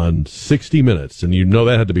Freeman on 60 Minutes, and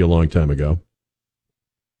that had to be a long time ago.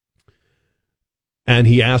 And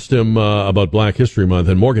he asked him about Black History Month,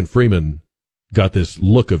 and Morgan Freeman got this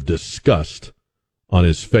look of disgust on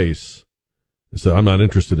his face. He said, I'm not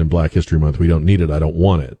interested in Black History Month. We don't need it. I don't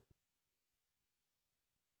want it.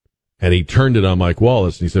 And he turned it on Mike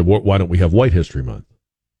Wallace, and he said, why don't we have White History Month?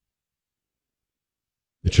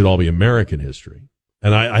 It should all be American history.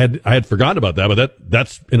 And I had forgotten about that, but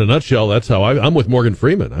that's in a nutshell, that's how I'm with Morgan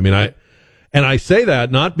Freeman. I mean, I say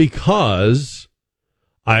that not because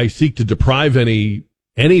I seek to deprive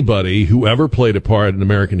anybody who ever played a part in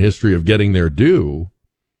American history of getting their due,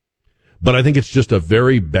 but I think it's just a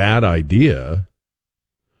very bad idea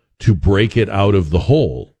to break it out of the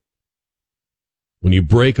whole. When you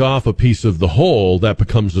break off a piece of the whole, that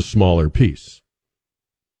becomes a smaller piece.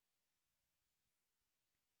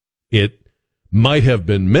 It might have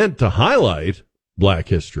been meant to highlight Black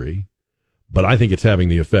history, but I think it's having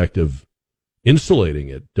the effect of insulating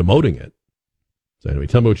it, demoting it. So anyway,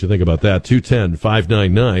 tell me what you think about that.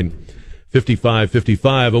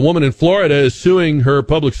 210-599-5555. A woman in Florida is suing her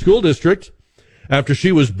public school district after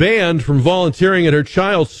she was banned from volunteering at her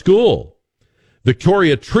child's school.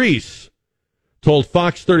 Victoria Treese told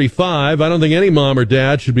Fox 35, I don't think any mom or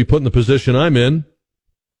dad should be put in the position I'm in.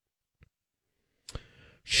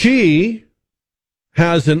 She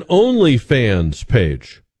has an OnlyFans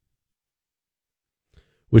page,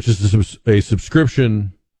 which is a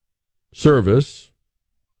subscription service.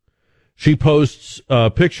 She posts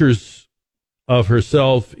pictures of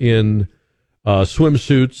herself in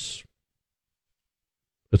swimsuits,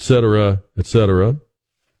 etc., etc.,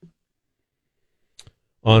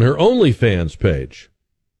 on her OnlyFans page.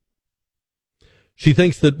 She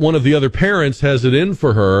thinks that one of the other parents has it in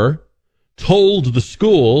for her, told the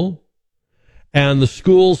school, and the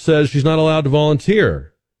school says she's not allowed to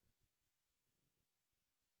volunteer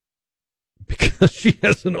because she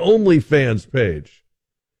has an OnlyFans page.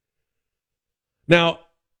 Now,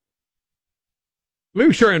 let me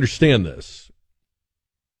make sure I understand this,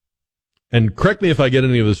 and correct me if I get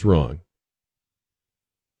any of this wrong.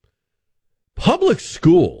 Public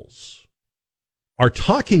schools are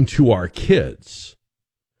talking to our kids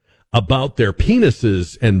about their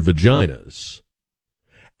penises and vaginas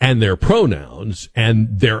and their pronouns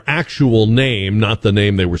and their actual name, not the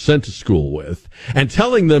name they were sent to school with, and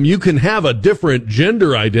telling them you can have a different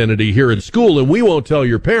gender identity here at school and we won't tell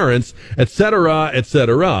your parents, etc.,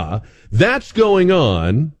 etc. That's going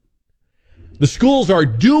on. The schools are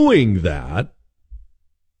doing that.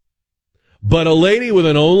 But a lady with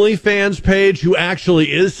an OnlyFans page who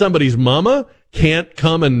actually is somebody's mama can't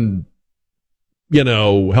come and,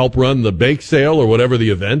 help run the bake sale or whatever the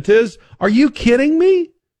event is? Are you kidding me?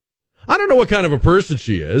 I don't know what kind of a person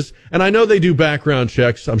she is. And I know they do background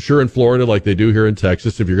checks, I'm sure in Florida like they do here in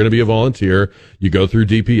Texas. If you're going to be a volunteer, you go through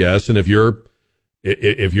DPS. And if you're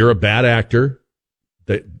a bad actor,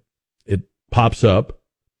 it pops up.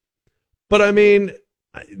 But I mean,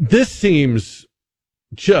 this seems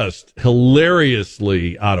just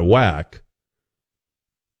hilariously out of whack.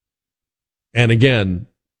 And again,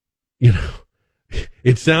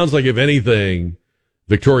 it sounds like, if anything,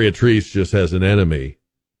 Victoria Treese just has an enemy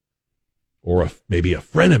or maybe a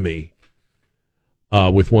frenemy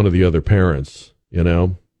with one of the other parents,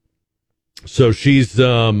 So she's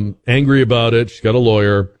angry about it. She's got a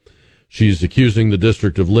lawyer. She's accusing the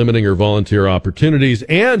district of limiting her volunteer opportunities.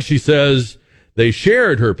 And she says they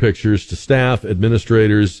shared her pictures to staff,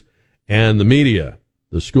 administrators, and the media.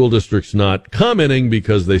 The school district's not commenting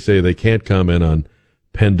because they say they can't comment on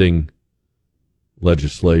pending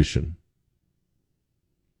legislation.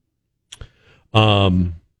 I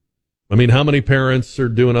mean, how many parents are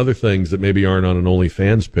doing other things that maybe aren't on an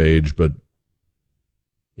OnlyFans page, but,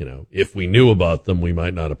 if we knew about them, we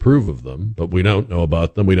might not approve of them, but we don't know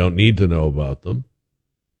about them. We don't need to know about them.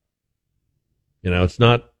 It's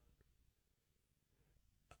not.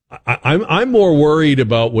 I'm more worried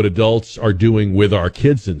about what adults are doing with our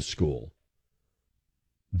kids in school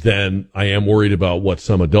than I am worried about what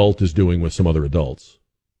some adult is doing with some other adults.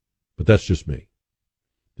 But that's just me.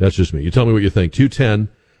 You tell me what you think.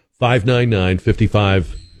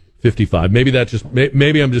 210-599-5555.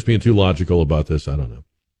 Maybe I'm just being too logical about this. I don't know.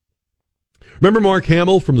 Remember Mark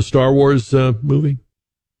Hamill from the Star Wars movie?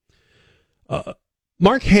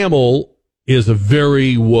 Mark Hamill is a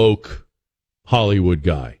very woke Hollywood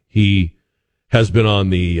guy. He has been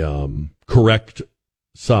on the correct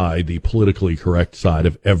side, the politically correct side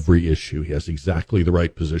of every issue. He has exactly the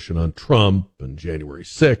right position on Trump and January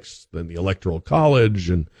 6th and the Electoral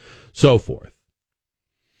College and so forth.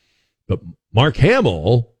 But Mark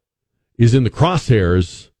Hamill is in the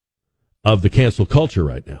crosshairs of the cancel culture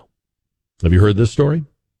right now. Have you heard this story?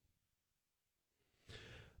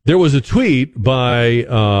 There was a tweet by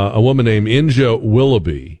a woman named Inja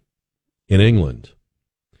Willoughby in England.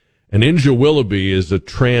 And Inja Willoughby is a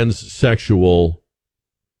transsexual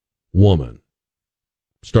woman.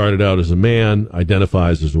 Started out as a man,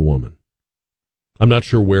 identifies as a woman. I'm not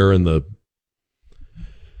sure where in the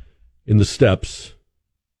steps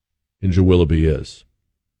Inja Willoughby is.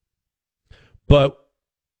 But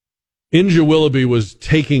Inja Willoughby was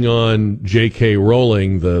taking on J.K.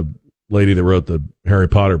 Rowling, the lady that wrote the Harry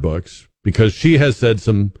Potter books, because she has said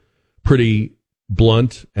some pretty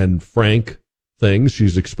blunt and frank things.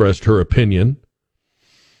 She's expressed her opinion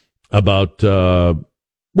about, about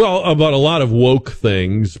a lot of woke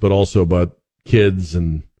things, but also about kids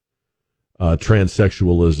and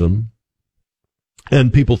transsexualism.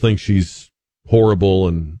 And people think she's horrible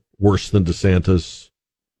and worse than DeSantis.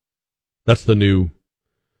 That's the new,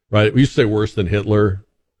 right? We used to say worse than Hitler.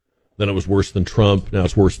 Then it was worse than Trump. Now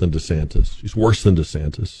it's worse than DeSantis. She's worse than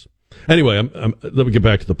DeSantis. Anyway, let me get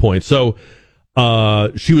back to the point. So,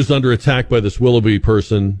 she was under attack by this Willoughby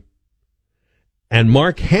person, and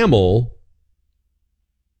Mark Hamill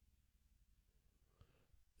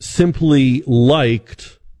simply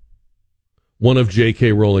liked one of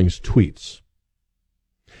J.K. Rowling's tweets.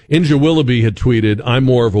 Inja Willoughby had tweeted, "I'm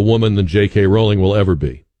more of a woman than J.K. Rowling will ever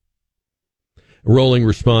be." Rowling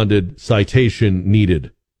responded, "Citation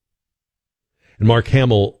needed." And Mark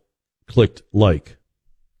Hamill clicked like.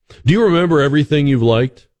 Do you remember everything you've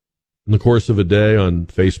liked in the course of a day on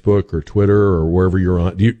Facebook or Twitter or wherever you're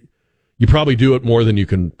on? You probably do it more than you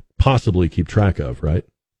can possibly keep track of, right?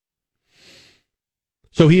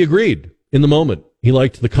 So he agreed in the moment. He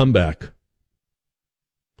liked the comeback.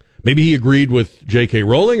 Maybe he agreed with J.K.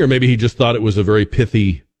 Rowling, or maybe he just thought it was a very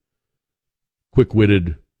pithy,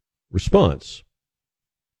 quick-witted response.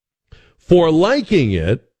 For liking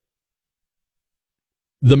it,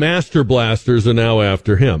 the Master Blasters are now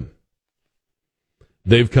after him.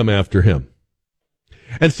 They've come after him.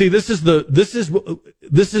 And see, this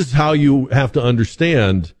is how you have to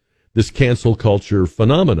understand this cancel culture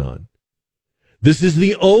phenomenon. This is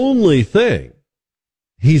the only thing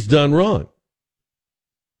he's done wrong.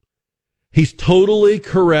 He's totally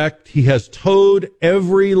correct. He has towed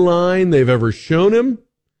every line they've ever shown him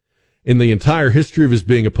in the entire history of his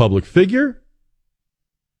being a public figure.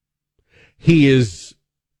 He is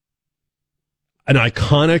an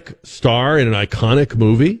iconic star in an iconic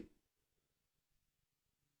movie.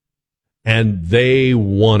 And they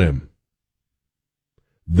want him.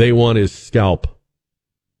 They want his scalp.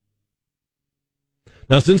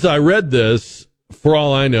 Now, since I read this, for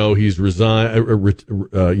all I know, he's resigned,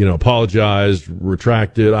 apologized,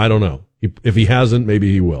 retracted. I don't know. If he hasn't,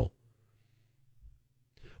 maybe he will.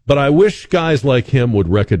 But I wish guys like him would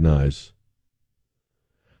recognize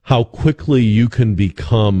how quickly you can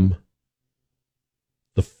become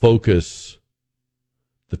the focus,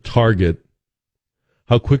 the target,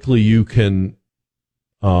 how quickly you can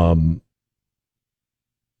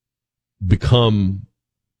become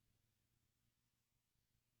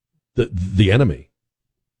the enemy.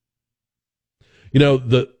 You know,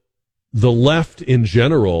 the left in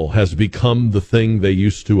general has become the thing they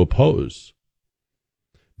used to oppose.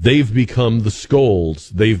 They've become the scolds.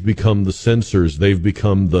 They've become the censors. They've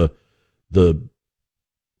become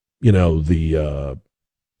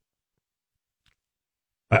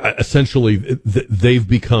essentially they've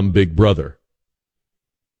become Big Brother.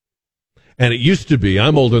 And it used to be,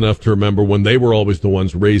 I'm old enough to remember when they were always the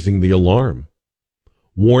ones raising the alarm,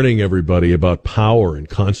 warning everybody about power and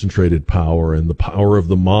concentrated power and the power of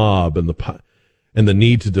the mob and the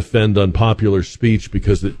need to defend unpopular speech,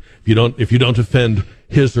 because if you don't defend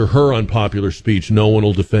his or her unpopular speech, no one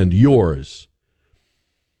will defend yours.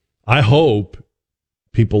 I hope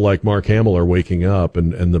people like Mark Hamill are waking up,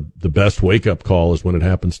 and the best wake-up call is when it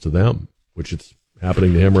happens to them, which it's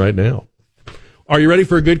happening to him right now. Are you ready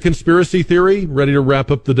for a good conspiracy theory? Ready to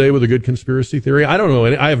wrap up the day with a good conspiracy theory? I don't know.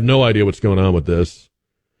 I have no idea what's going on with this.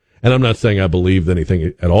 And I'm not saying I believe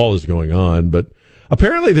anything at all is going on, but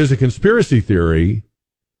apparently there's a conspiracy theory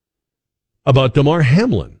about Damar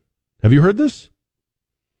Hamlin. Have you heard this?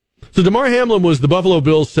 So Damar Hamlin was the Buffalo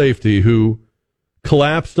Bills safety who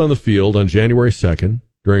collapsed on the field on January 2nd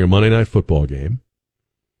during a Monday Night Football game.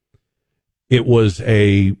 It was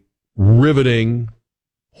a riveting,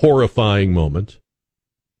 horrifying moment.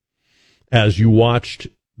 As you watched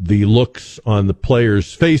the looks on the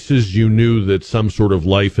players' faces, you knew that some sort of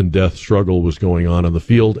life and death struggle was going on the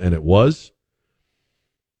field, and it was.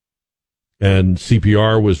 And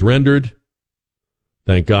CPR was rendered.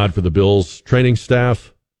 Thank God for the Bills training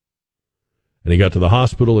staff. And he got to the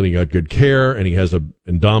hospital, and he got good care, and he has an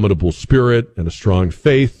indomitable spirit and a strong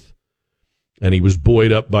faith. And he was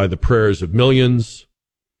buoyed up by the prayers of millions.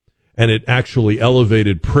 And it actually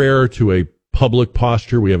elevated prayer to a public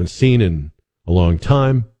posture we haven't seen in a long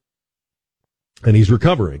time. And he's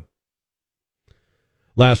recovering.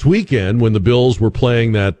 Last weekend, when the Bills were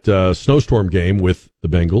playing that snowstorm game with the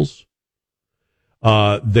Bengals,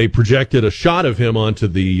 they projected a shot of him onto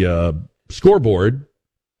the scoreboard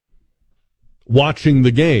watching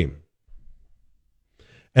the game.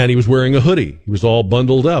 And he was wearing a hoodie. He was all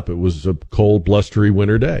bundled up. It was a cold, blustery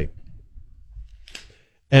winter day.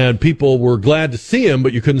 And people were glad to see him,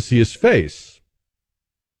 but you couldn't see his face.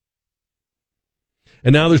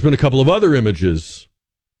 And now there's been a couple of other images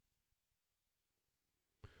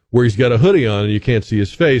where he's got a hoodie on and you can't see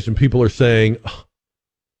his face, and people are saying,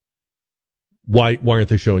 why aren't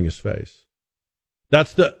they showing his face?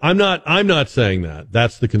 I'm not saying that.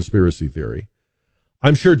 That's the conspiracy theory.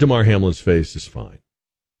 I'm sure Damar Hamlin's face is fine.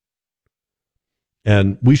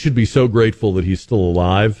 And we should be so grateful that he's still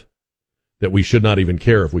alive that we should not even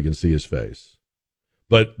care if we can see his face.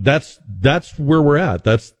 But that's where we're at.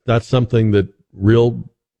 That's something that real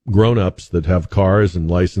grown-ups that have cars and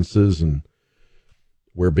licenses and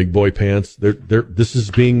wear big boy pants, this is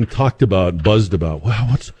being talked about, buzzed about.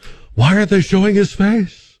 Wow, why aren't they showing his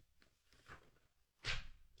face?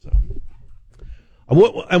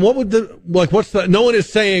 What would what's the, no one is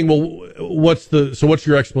saying, well, what's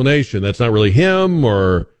your explanation? That's not really him,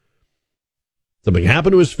 or something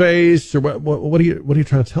happened to his face, or what are you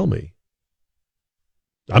trying to tell me?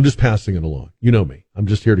 I'm just passing it along. You know me. I'm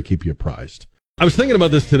just here to keep you apprised. I was thinking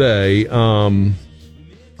about this today. I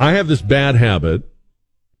have this bad habit,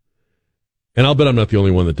 and I'll bet I'm not the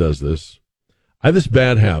only one that does this. I have this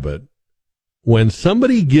bad habit. When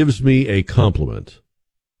somebody gives me a compliment,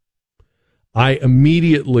 I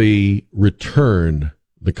immediately return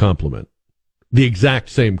the compliment, the exact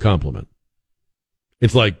same compliment.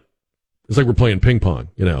 It's like we're playing ping pong.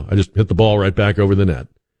 I just hit the ball right back over the net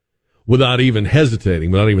without even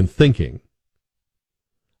hesitating, without even thinking.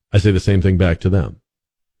 I say the same thing back to them.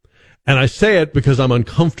 And I say it because I'm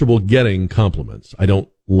uncomfortable getting compliments. I don't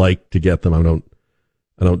like to get them. I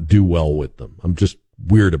don't do well with them. I'm just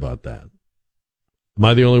weird about that. Am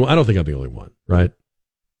I the only one? I don't think I'm the only one, right?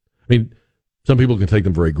 I mean, some people can take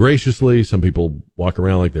them very graciously. Some people walk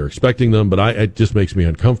around like they're expecting them, but it just makes me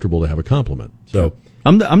uncomfortable to have a compliment. So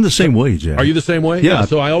I'm the same way, Jack. Are you the same way? Yeah.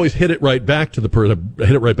 So I always hit it right back to the person.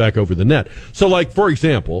 Hit it right back over the net. So, like, for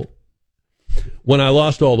example, when I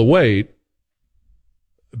lost all the weight,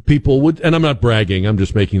 people would, and I'm not bragging, I'm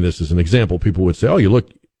just making this as an example. People would say, "Oh, you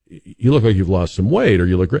look like you've lost some weight," or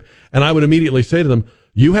 "You look great," and I would immediately say to them,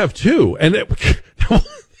 "You have too," and that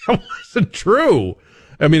wasn't true.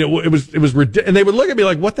 I mean, it was ridiculous. And they would look at me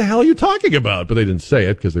like, what the hell are you talking about? But they didn't say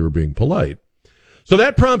it because they were being polite. So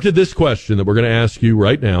that prompted this question that we're going to ask you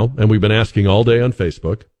right now. And we've been asking all day on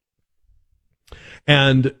Facebook.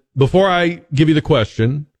 And before I give you the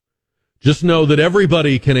question, just know that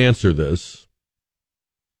everybody can answer this.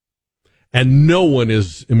 And no one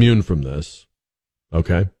is immune from this.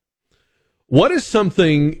 Okay? What is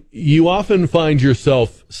something you often find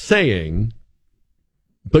yourself saying,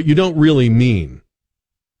 but you don't really mean?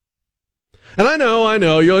 And I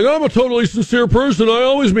know, you're like, I'm a totally sincere person. I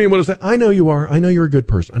always mean what I say. I know you are. I know you're a good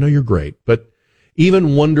person. I know you're great. But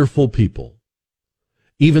even wonderful people,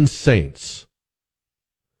 even saints,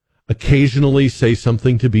 occasionally say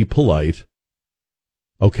something to be polite.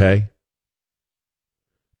 Okay?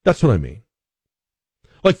 That's what I mean.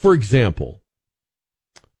 Like, for example,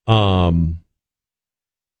 my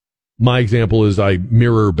example is I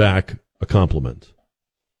mirror back a compliment.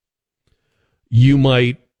 You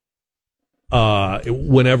might,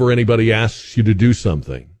 whenever anybody asks you to do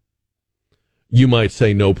something, you might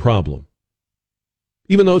say no problem,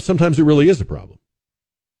 even though sometimes it really is a problem.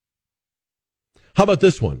 How about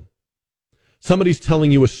this one? Somebody's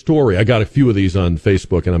telling you a story. I got a few of these on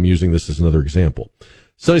Facebook, and I'm using this as another example.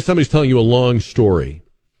 Somebody's telling you a long story,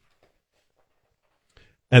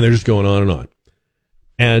 and they're just going on and on.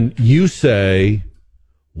 And you say,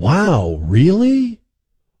 wow, really?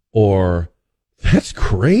 Or, that's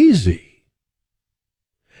crazy.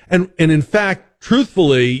 And in fact,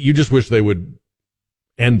 truthfully, you just wish they would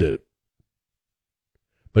end it.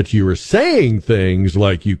 But you were saying things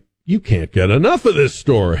like you can't get enough of this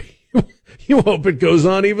story. You hope it goes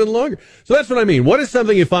on even longer. So that's what I mean. What is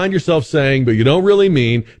something you find yourself saying, but you don't really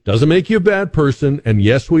mean, doesn't make you a bad person, and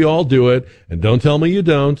yes, we all do it, and don't tell me you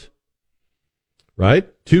don't. Right?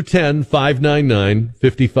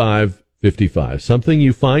 210-599-5555. Something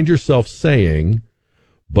you find yourself saying,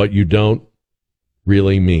 but you don't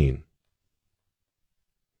really mean.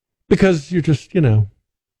 Because you're just,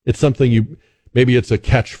 it's something maybe it's a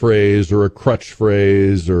catchphrase or a crutch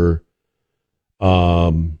phrase or,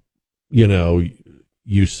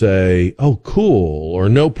 you say, oh, cool, or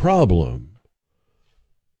no problem.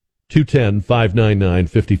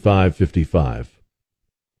 210-599-5555.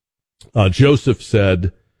 Joseph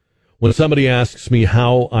said, when somebody asks me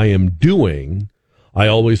how I am doing, I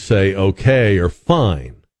always say okay or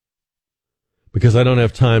fine, because I don't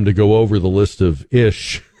have time to go over the list of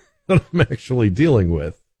ish that I'm actually dealing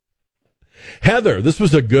with. Heather, this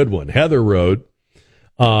was a good one. Heather wrote,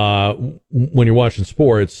 when you're watching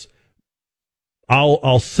sports,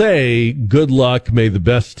 I'll say good luck, may the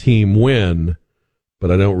best team win,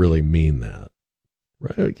 but I don't really mean that.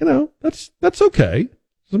 Right? That's okay.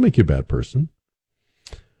 Doesn't make you a bad person.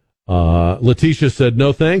 Letitia said,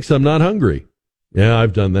 no thanks, I'm not hungry. Yeah,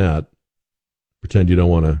 I've done that. Pretend you don't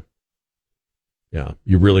want to. Yeah,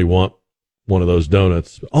 you really want one of those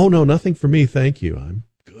donuts. Oh, no, nothing for me, thank you. I'm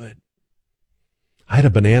good. I had a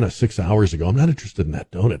banana 6 hours ago. I'm not interested in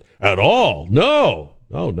that donut at all. No.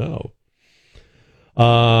 Oh, no.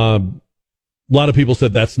 A lot of people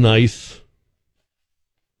said that's nice.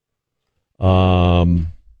 Sean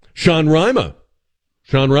Rima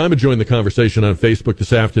joined the conversation on Facebook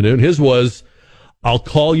this afternoon. His was, I'll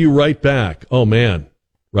call you right back. Oh, man,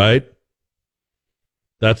 right?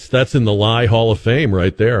 That's in the Lie Hall of Fame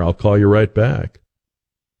right there. I'll call you right back.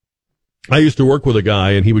 I used to work with a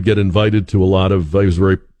guy, and he would get invited to a lot of, he was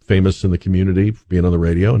very famous in the community for being on the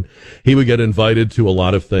radio, and he would get invited to a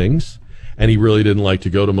lot of things, and he really didn't like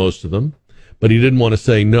to go to most of them, but he didn't want to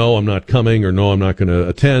say, no, I'm not coming, or no, I'm not going to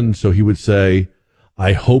attend, so he would say,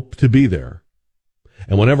 I hope to be there.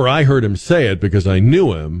 And whenever I heard him say it, because I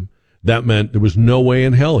knew him, that meant there was no way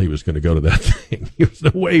in hell he was going to go to that thing. There was no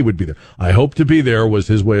way he would be there. I hope to be there was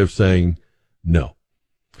his way of saying no.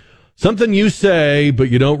 Something you say, but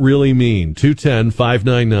you don't really mean.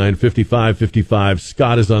 210-599-5555.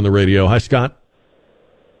 Scott is on the radio. Hi, Scott.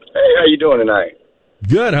 Hey, how you doing tonight?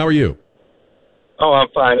 Good. How are you? Oh, I'm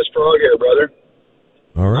fine. It's Frog here, brother.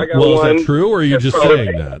 All right. Well, is that true, or are you just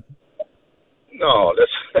saying that? No, that's...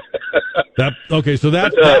 Okay, so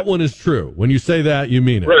that one is true. When you say that, you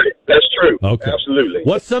mean it. Right. That's true. Okay. Absolutely.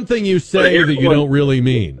 What's something you say that you don't really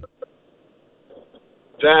mean?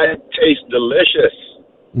 That tastes delicious.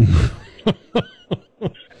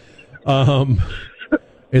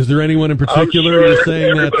 Is there anyone in particular you're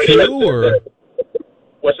saying that to, or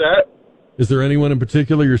what's that? Is there anyone in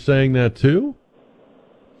particular you're saying that to?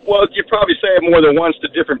 Well, you probably say it more than once to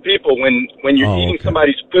different people when you're eating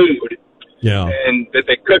somebody's food. Yeah. And that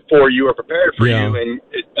they cook for you or prepared for you, and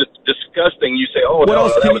it's just disgusting. You say, "Oh, what no,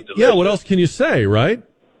 else that can was you, delicious." yeah, what else can you say, right?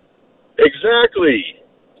 Exactly.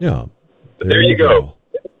 Yeah. There you go.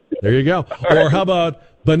 There you go. Or how about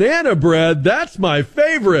banana bread? That's my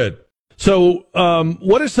favorite. So,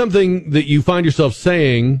 what is something that you find yourself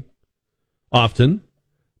saying often,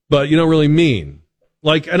 but you don't really mean?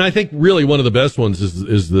 Like, and I think really one of the best ones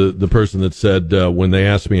is the person that said, when they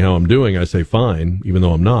ask me how I'm doing, I say fine, even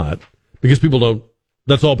though I'm not, because people don't,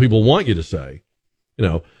 that's all people want you to say. You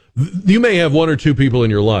know, you may have one or two people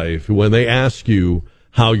in your life who, when they ask you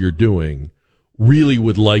how you're doing, really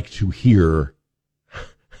would like to hear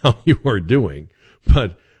how you are doing.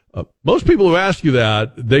 But most people who ask you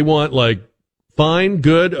that, they want like fine,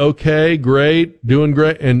 good, okay, great, doing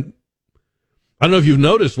great. And I don't know if you've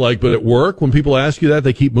noticed, like, but at work, when people ask you that,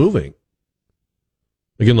 they keep moving.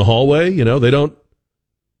 Like in the hallway, you know, they don't,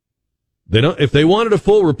 if they wanted a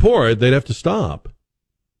full report, they'd have to stop.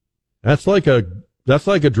 That's like a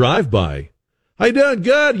drive-by. How you doing?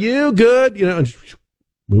 Good. You good? You know, and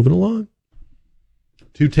moving along.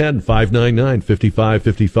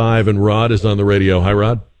 210-599-5555, and Rod is on the radio. Hi,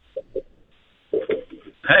 Rod.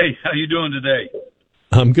 Hey, how you doing today?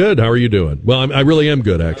 I'm good. How are you doing? Well, I really am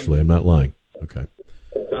good, actually. I'm not lying. Okay.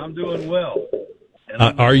 I'm doing well.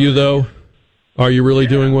 Are you, though? Are you really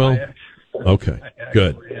doing well? Okay.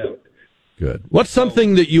 Good. Am. Good. What's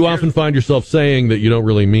something that you often find yourself saying that you don't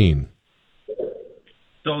really mean?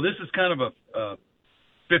 So this is kind of a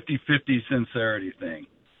 50-50 sincerity thing.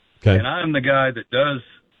 Okay. And I'm the guy that does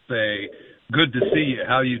say, good to see you.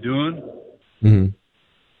 How you doing? Mm-hmm.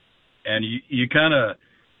 And you kind of,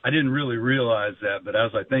 I didn't really realize that, but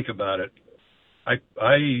as I think about it, I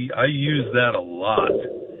use that a lot,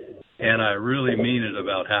 and I really mean it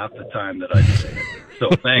about half the time that I say it. So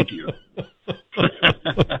thank you.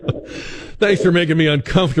 Thanks for making me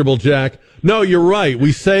uncomfortable, Jack. No, you're right.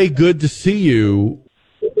 We say good to see you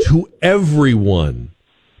to everyone,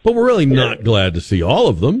 but we're really not glad to see all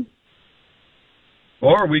of them.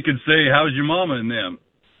 Or we could say, how's your mama and them?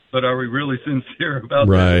 But are we really sincere about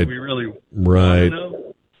that? Do we really want to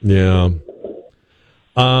know? Yeah.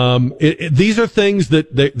 These are things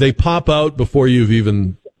that they pop out before you've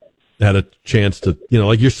even had a chance to, you know,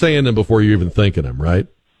 like you're saying them before you're even thinking them, right?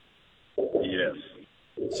 Yes.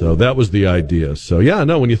 So that was the idea. So yeah,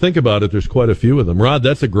 no, when you think about it, there's quite a few of them. Rod,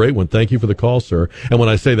 that's a great one. Thank you for the call, sir. And when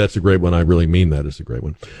I say that's a great one, I really mean that is a great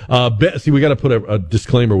one. Ben, see, we got to put a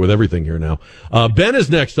disclaimer with everything here now. Ben is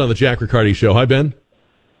next on the Jack Riccardi Show. Hi, Ben.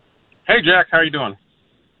 Hey, Jack. How are you doing?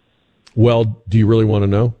 Well, do you really want to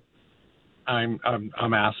know? I'm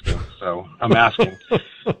asking. So I'm asking.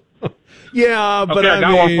 Yeah, but okay, I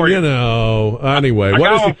got one for you. You know, anyway. I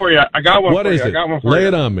got one for you. I got one for you. I got one for you. Lay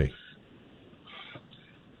it on me.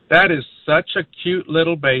 That is such a cute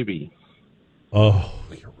little baby. Oh,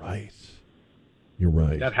 you're right. You're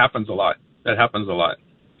right. That happens a lot.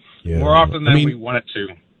 Yeah. More often than we want it to.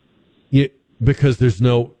 Yeah, because there's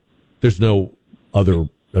no other.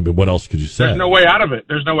 I mean, what else could you say? There's no way out of it.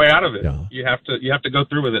 Yeah. You have to go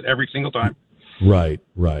through with it every single time. Right.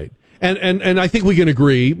 And I think we can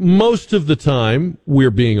agree most of the time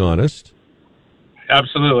we're being honest.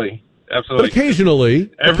 Absolutely. But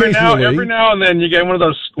occasionally, every now and then you get one of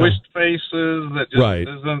those squished faces that just right.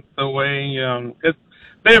 isn't the way.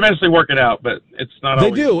 They eventually work it out, but it's not. They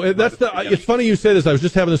always do. It's funny you say this. I was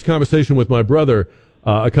just having this conversation with my brother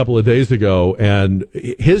a couple of days ago, and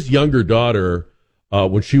his younger daughter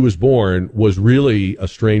when she was born was really a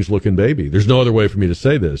strange looking baby. There's no other way for me to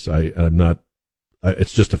say this.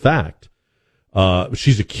 It's just a fact.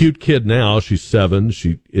 She's a cute kid now. She's 7.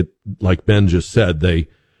 Like Ben just said,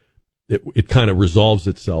 it kind of resolves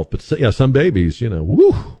itself. But yeah, some babies,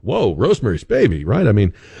 whoa, Rosemary's Baby, right? I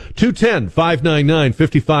mean,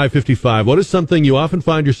 210-599-5555. What is something you often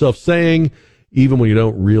find yourself saying, even when you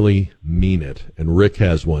don't really mean it? And Rick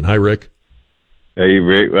has one. Hi, Rick. Hey,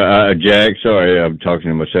 Rick. Jack, sorry, I'm talking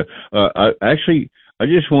to myself. I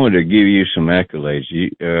just wanted to give you some accolades.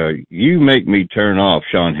 You make me turn off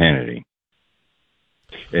Sean Hannity.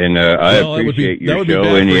 And I appreciate your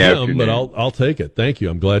show in the afternoon. But I'll take it. Thank you.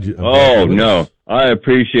 I'm glad you. I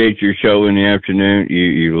appreciate your show in the afternoon.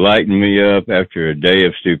 You lighten me up after a day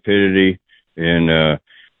of stupidity. And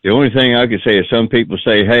the only thing I can say is some people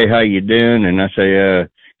say, "Hey, how you doing?" And I say,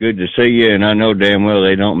 "Good to see you." And I know damn well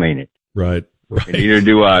they don't mean it. Right. And neither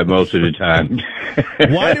do I most of the time.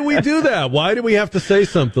 Why do we do that? Why do we have to say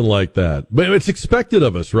something like that? But it's expected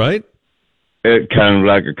of us, right? It's kind of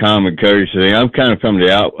like a common courtesy thing. I'm kind of from the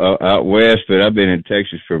out west, but I've been in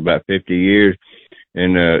Texas for about 50 years.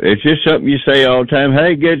 And it's just something you say all the time.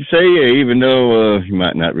 Hey, good to see you, even though you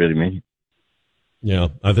might not really mean it. Yeah,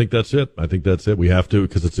 I think that's it. We have to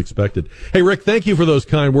because it's expected. Hey, Rick, thank you for those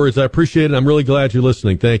kind words. I appreciate it. I'm really glad you're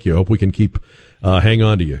listening. Thank you. I hope we can hang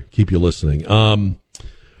on to you, keep you listening.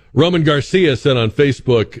 Roman Garcia said on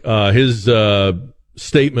Facebook, his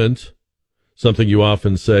statement, something you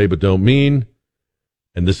often say but don't mean,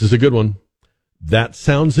 and this is a good one. That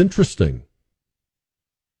sounds interesting.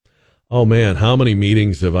 Oh man, how many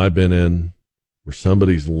meetings have I been in where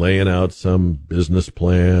somebody's laying out some business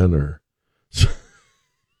plan or some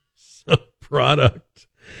product,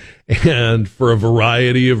 and for a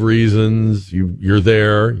variety of reasons, you're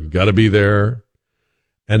there, you got to be there.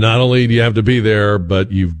 And not only do you have to be there,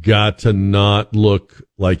 but you've got to not look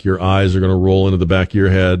like your eyes are going to roll into the back of your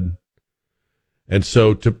head. And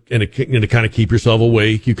so to kind of keep yourself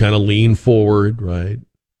awake, you kind of lean forward, right?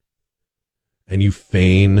 And you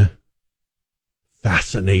feign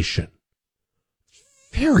fascination.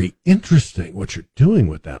 Very interesting what you're doing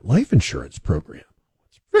with that life insurance program.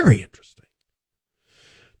 It's very interesting.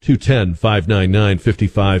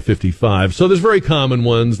 210-599-5555. So there's very common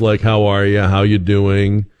ones like, how are you? How you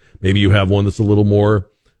doing? Maybe you have one that's a little more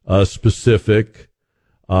specific.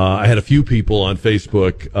 I had a few people on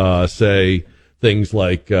Facebook say things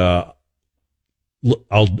like, I'll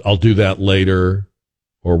do that later,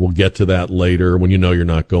 or we'll get to that later, when you know you're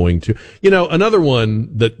not going to. Another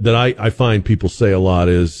one that I find people say a lot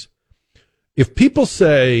is, if people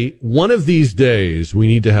say, one of these days we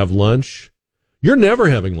need to have lunch, you're never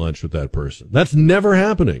having lunch with that person. That's never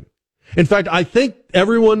happening. In fact, I think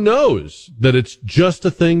everyone knows that it's just a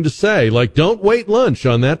thing to say. Like, don't wait lunch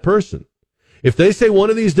on that person. If they say one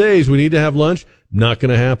of these days we need to have lunch, not going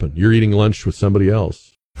to happen. You're eating lunch with somebody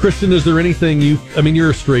else. Kristen, is there anything you're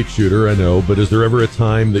a straight shooter, I know, but is there ever a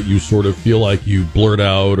time that you sort of feel like you blurt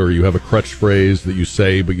out, or you have a crutch phrase that you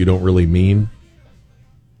say but you don't really mean?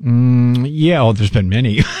 Yeah, there's been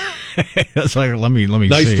many. It's like, let me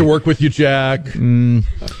nice see. To work with you, Jack.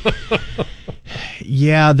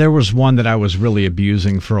 Yeah, there was one that I was really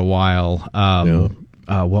abusing for a while.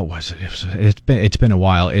 What was it? It's been a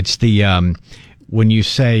while. It's the when you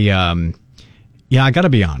say, I got to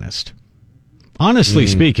be honest. Honestly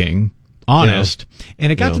speaking, honest. Yeah.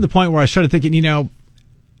 And it got to the point where I started thinking,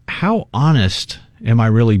 how honest am I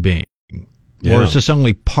really being? Yeah. Or is this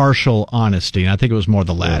only partial honesty? And I think it was more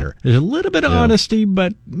the latter. Yeah. There's a little bit of honesty,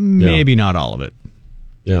 but maybe not all of it.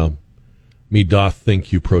 Yeah. Me doth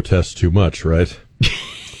think you protest too much, right?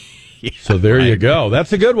 So there you go.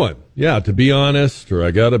 That's a good one. Yeah, to be honest, or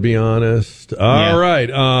I gotta be honest. All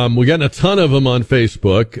right. We got a ton of them on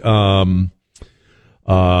Facebook.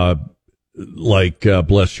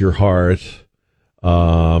 Bless your heart.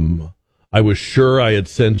 I was sure I had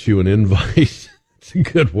sent you an invite. It's a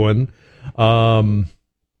good one.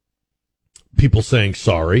 People saying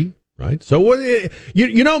sorry, right? So what,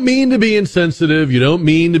 you don't mean to be insensitive. You don't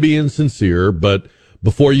mean to be insincere, but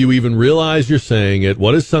before you even realize you're saying it,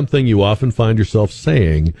 what is something you often find yourself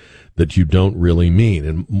saying that you don't really mean?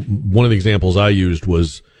 And one of the examples I used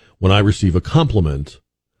was, when I receive a compliment,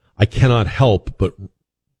 I cannot help but,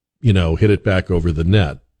 hit it back over the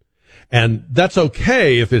net. And that's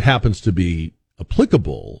okay if it happens to be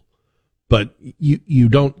applicable, but you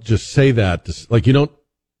don't just say that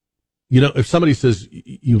if somebody says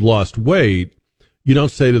you lost weight, you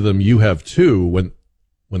don't say to them, you have too, when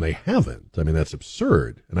they haven't. I mean, that's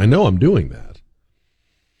absurd. And I know I'm doing that.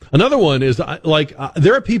 Another one is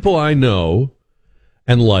there are people I know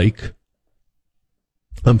and like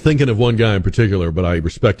I'm thinking of one guy in particular, but I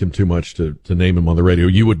respect him too much to name him on the radio.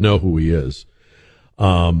 You would know who he is.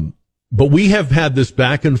 But we have had this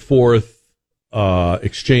back and forth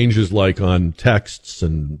exchanges like on texts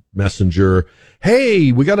and Messenger.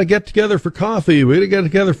 Hey, we got to get together for coffee. We got to get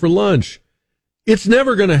together for lunch. It's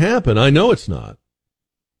never going to happen. I know it's not.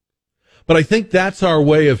 But I think that's our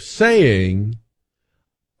way of saying,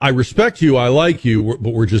 I respect you, I like you,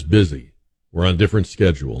 but we're just busy. We're on different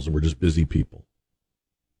schedules, and we're just busy people.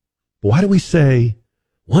 But why do we say,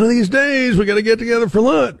 one of these days we got to get together for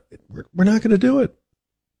lunch? We're not going to do it.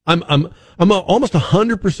 I'm almost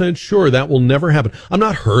 100% sure that will never happen. I'm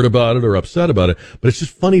not hurt about it or upset about it, but it's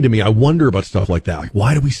just funny to me. I wonder about stuff like that. Like,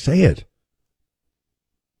 why do we say it?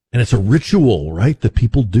 And it's a ritual, right, that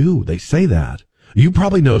people do. They say that. You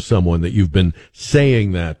probably know someone that you've been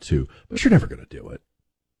saying that to, but you're never going to do it.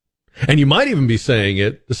 And you might even be saying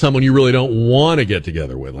it to someone you really don't want to get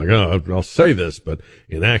together with. Like, oh, I'll say this, but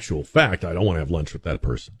in actual fact, I don't want to have lunch with that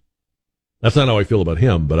person. That's not how I feel about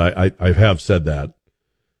him, but I have said that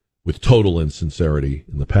with total insincerity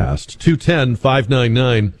in the past.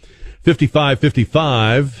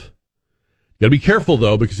 210-599-5555. Got to be careful,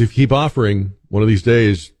 though, because if you keep offering one of these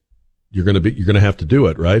days, you're going to have to do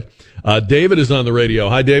it, right? David is on the radio.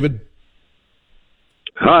 Hi, David.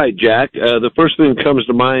 Hi, Jack. The first thing that comes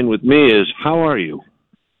to mind with me is, how are you?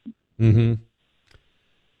 Mm-hmm.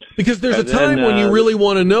 Because there's a time when you really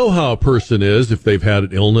want to know how a person is, if they've had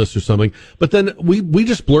an illness or something. But then we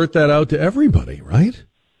just blurt that out to everybody, right?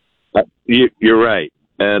 You're right.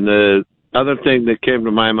 And the other thing that came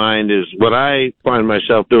to my mind is what I find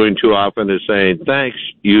myself doing too often is saying, thanks,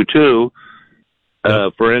 you too.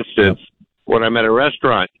 For instance, when I'm at a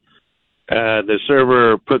restaurant, the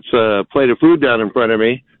server puts a plate of food down in front of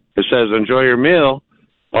me. It says, enjoy your meal.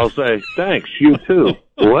 I'll say, thanks, you too.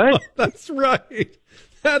 What? That's right.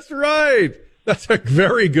 That's right. That's a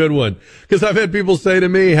very good one. Because I've had people say to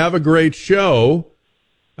me, have a great show.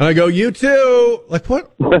 And I go, you too. Like,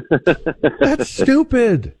 what? That's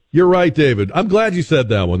stupid. You're right, David. I'm glad you said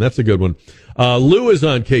that one. That's a good one. Lou is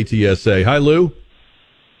on KTSA. Hi, Lou.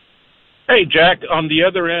 Hey, Jack, on the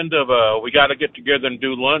other end of we got to get together and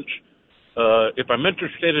do lunch, if I'm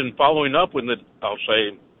interested in following up with it, I'll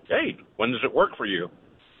say, hey, when does it work for you?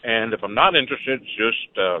 And if I'm not interested, it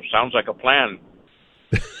just sounds like a plan.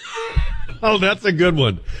 Oh, that's a good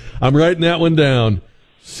one. I'm writing that one down.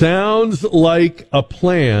 Sounds like a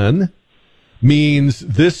plan means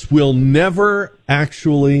this will never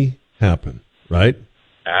actually happen, right?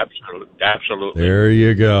 Absolutely. There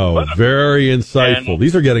you go. Very insightful.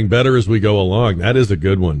 These are getting better as we go along. That is a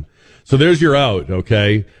good one. So there's your out,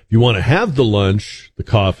 okay? If you want to have the lunch, the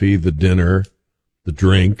coffee, the dinner, the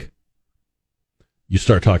drink, you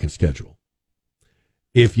start talking schedule.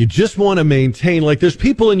 If you just want to maintain, like there's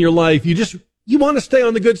people in your life, you want to stay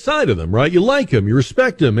on the good side of them, right? You like them, you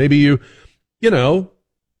respect them. Maybe you know,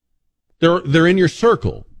 they're in your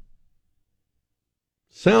circle.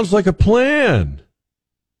 Sounds like a plan. ...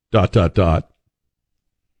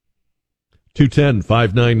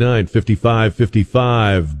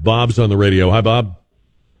 210-599-5555. Bob's on the radio. Hi, Bob.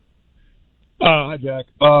 Hi, Jack.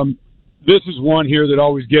 This is one here that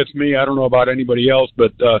always gets me. I don't know about anybody else,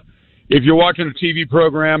 but if you're watching a TV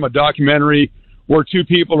program, a documentary, where two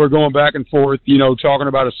people are going back and forth, talking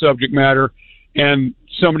about a subject matter, and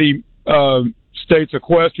somebody states a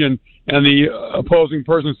question, and the opposing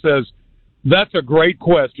person says, that's a great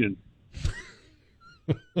question.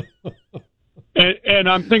 And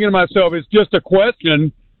I'm thinking to myself, it's just a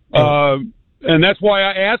question, and that's why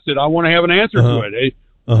I asked it. I want to have an answer to it.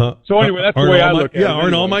 So anyway, that's the way I look at it. Yeah,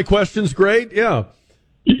 aren't all my questions great? Yeah.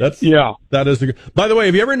 That is by the way,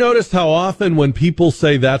 have you ever noticed how often when people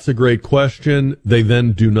say that's a great question, they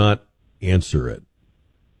then do not answer it?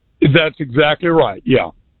 That's exactly right. Yeah.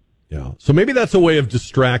 Yeah. So maybe that's a way of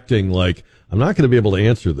distracting, like, I'm not going to be able to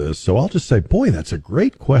answer this, so I'll just say, boy, that's a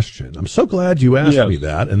great question. I'm so glad you asked me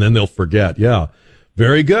that. And then they'll forget. Yeah.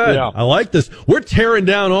 Very good. Yeah. I like this. We're tearing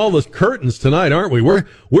down all the curtains tonight, aren't we?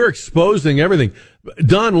 We're exposing everything.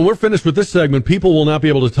 Don, when we're finished with this segment, people will not be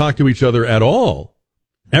able to talk to each other at all.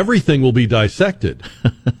 Everything will be dissected.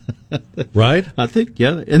 Right? I think,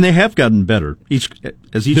 yeah. And they have gotten better.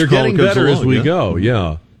 They're getting better along, as we go,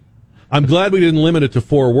 yeah. I'm glad we didn't limit it to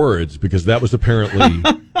 4 words, because that was apparently...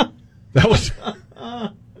 I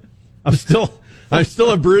still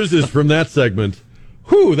have bruises from that segment.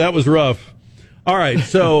 Whew, that was rough. All right,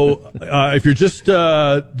 so if you're just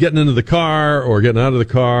getting into the car or getting out of the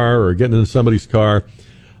car or getting into somebody's car,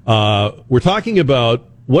 we're talking about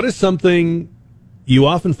what is something you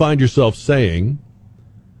often find yourself saying,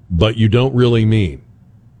 but you don't really mean.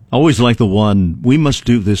 I always like the one, we must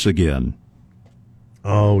do this again.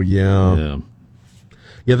 Oh, yeah.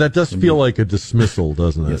 Yeah, that does feel like a dismissal,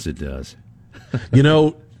 doesn't it? Yes, it does. You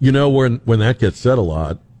know when that gets said a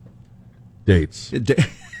lot, dates.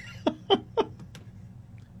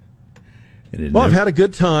 Well, I've had a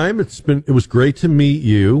good time. It was great to meet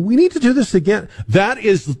you. We need to do this again. That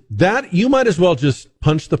you might as well just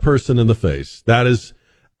punch the person in the face. That is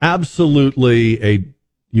absolutely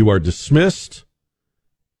you are dismissed.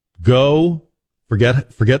 Go.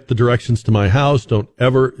 Forget the directions to my house. Don't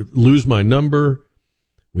ever lose my number.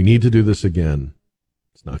 We need to do this again.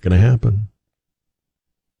 It's not going to happen.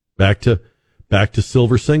 Back to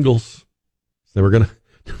silver singles. It's never going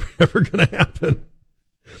to happen.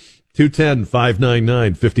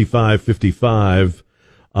 210-599-5555.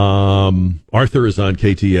 Arthur is on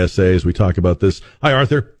KTSA as we talk about this. Hi,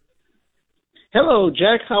 Arthur. Hello,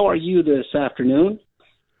 Jack. How are you this afternoon?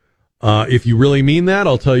 If you really mean that,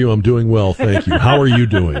 I'll tell you I'm doing well, thank you. How are you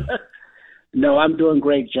doing? No, I'm doing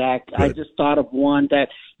great, Jack. Good. I just thought of one that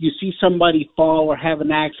you see somebody fall or have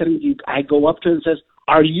an accident, I go up to them and says,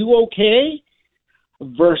 "Are you okay?"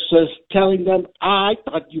 Versus telling them, "I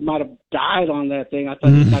thought you might have died on that thing. I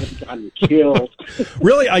thought you might have gotten killed."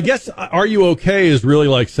 Really, I guess, "Are you okay?" is really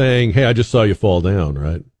like saying, "Hey, I just saw you fall down,"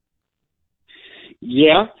 right?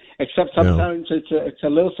 Yeah. Except sometimes it's a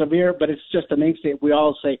little severe, but it's just an instinct. We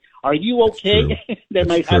all say, "Are you okay?" They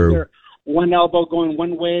might have their one elbow going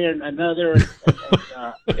one way and another. It's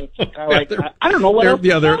kind of like, I don't know what else.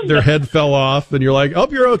 Yeah, their head fell off, and you're like, "Oh,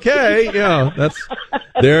 you're okay." Yeah,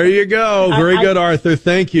 there you go. Very good, Arthur.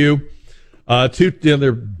 Thank you.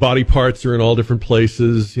 Their body parts are in all different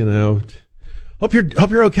places. Hope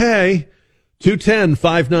you're okay.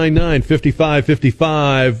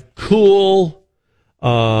 210-599-5555. Cool.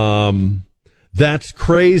 That's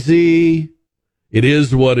crazy. It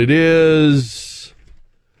is what it is.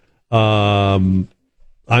 I'm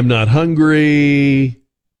not hungry.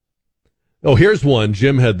 Oh, here's one.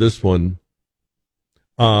 Jim had this one.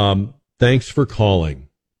 Thanks for calling.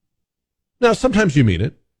 Now, sometimes you mean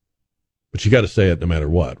it, but you got to say it no matter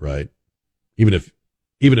what, right? Even if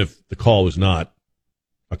the call was not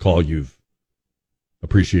a call you've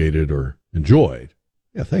appreciated or enjoyed.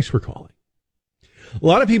 Yeah, thanks for calling. A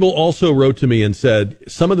lot of people also wrote to me and said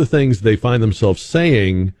some of the things they find themselves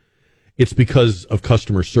saying, it's because of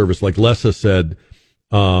customer service. Like Lessa said,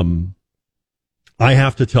 I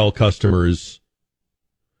have to tell customers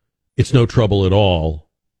it's no trouble at all,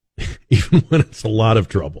 even when it's a lot of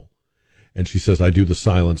trouble. And she says, I do the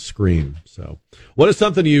silent scream. So what is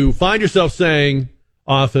something you find yourself saying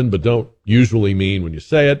often but don't usually mean when you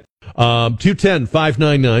say it?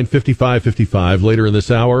 210-599-5555. Later in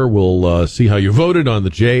this hour, we'll see how you voted on the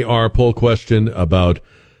JR poll question about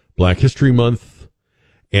Black History Month.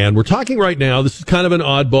 And we're talking right now, this is kind of an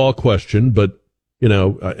oddball question, but,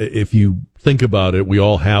 if you think about it, we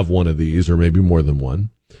all have one of these, or maybe more than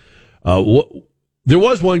one. There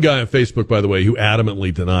was one guy on Facebook, by the way, who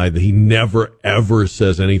adamantly denied that he never, ever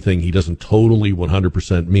says anything he doesn't totally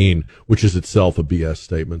 100% mean, which is itself a BS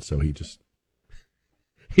statement, so he just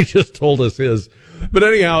told us his. But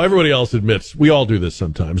anyhow, everybody else admits we all do this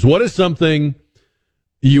sometimes. What is something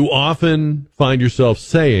you often find yourself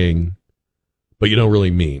saying, but you don't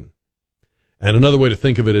really mean? And another way to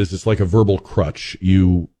think of it is it's like a verbal crutch.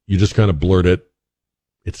 You just kind of blurt it.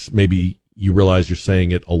 It's maybe you realize you're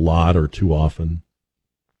saying it a lot or too often.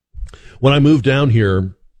 When I moved down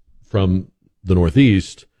here from the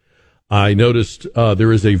Northeast, I noticed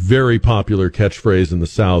there is a very popular catchphrase in the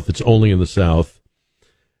South. It's only in the South.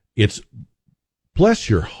 It's, bless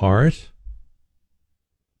your heart.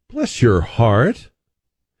 Bless your heart.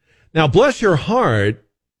 Now, bless your heart,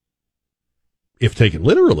 if taken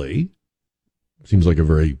literally, seems like a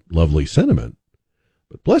very lovely sentiment.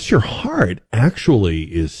 But bless your heart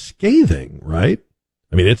actually is scathing, right?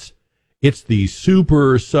 I mean, it's the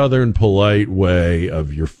super Southern polite way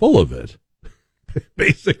of you're full of it,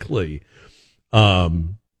 basically.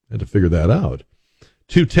 Had to figure that out.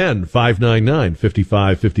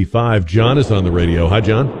 210-599-5555. John is on the radio. Hi,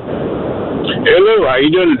 John. Hello. How are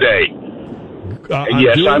you doing today?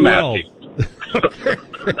 Yes, I'm well. happy.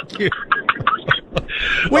 Thank you.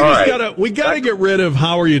 We gotta get rid of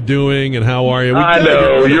how are you doing and how are you. I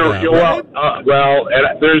know well,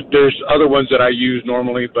 and there's other ones that I use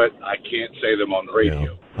normally, but I can't say them on the radio. Yeah,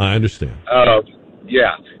 I understand.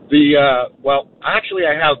 Yeah. Actually,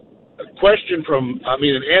 I have an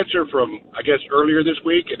answer from, I guess, earlier this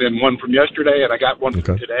week, and then one from yesterday, and I got one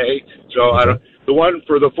from today. So the one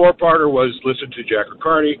for the four-parter was listen to Jack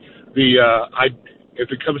Riccardi. If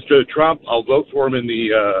it comes to Trump, I'll vote for him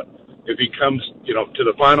if he comes, to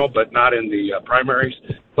the final, but not in the primaries.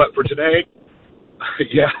 But for today,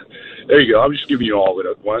 There you go. I'm just giving you all of it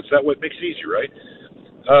at once. That way it makes it easy, right?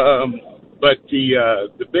 But the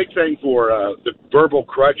big thing for the verbal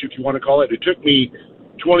crutch, if you want to call it, it took me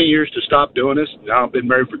 20 years to stop doing this. Now I've been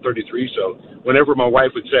married for 33, so whenever my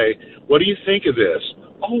wife would say, "What do you think of this?"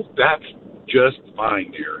 "Oh, that's just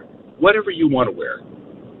fine, dear. Whatever you want to wear."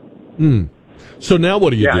 So now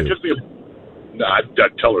what do you do? I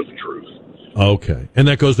tell her the truth. Okay. And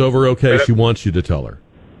that goes over okay? She wants you to tell her.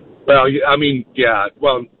 Well, I mean, yeah.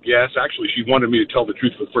 Well, yes, actually, she wanted me to tell the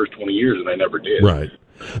truth for the first 20 years, and I never did. Right.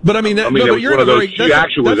 But I mean, it was one of those.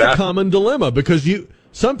 That's a common dilemma because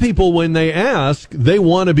some people, when they ask, they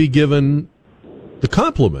want to be given the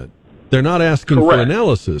compliment. They're not asking for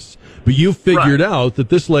analysis. But you figured out that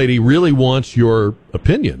this lady really wants your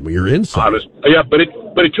opinion, your insight. Yeah, but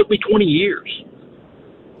it took me 20 years.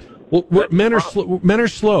 Well, men are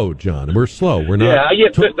slow, John. We're slow. We're not. Yeah,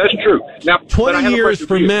 that's true. Now, 20 years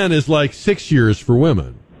for men is like 6 years for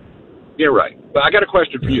women. Yeah, right. But I got a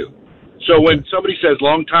question for you. So when somebody says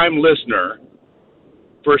long-time listener,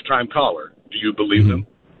 first-time caller, do you believe them?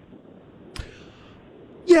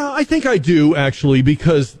 Yeah, I think I do, actually,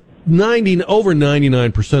 because over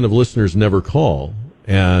 99% of listeners never call.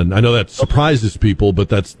 And I know that surprises people, but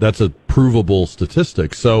that's a provable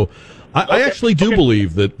statistic. So I actually do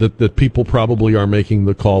believe that people probably are making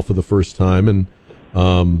the call for the first time, and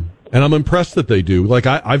I'm impressed that they do. Like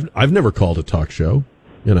I've never called a talk show.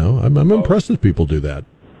 You know, I'm impressed that people do that.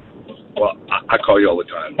 Well, I call you all the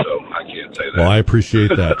time, so I can't say that. Well, I appreciate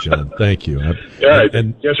that, John. Thank you.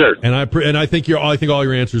 Yes, sir. And I think all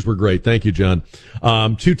your answers were great. Thank you, John.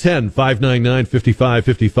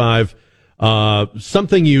 210-599-5555.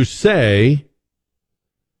 Something you say,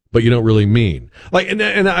 but you don't really mean. Like, and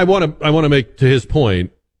I want to make to his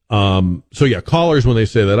point. So yeah, callers, when they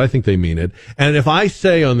say that, I think they mean it. And if I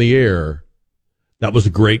say on the air, that was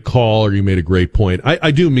a great call or you made a great point,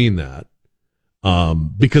 I do mean that.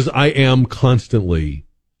 Because I am constantly,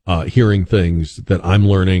 hearing things that I'm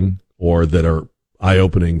learning or that are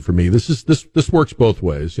eye-opening for me. This works both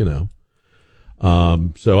ways, you know.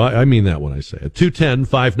 So I mean that when I say it.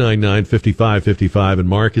 210-599-5555, and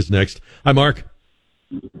Mark is next. Hi, Mark.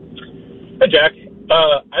 Hi, Jack.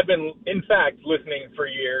 I've been, in fact, listening for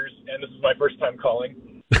years, and this is my first time calling.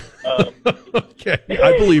 Okay,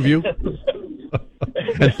 I believe you.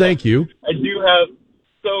 And thank you. I do have,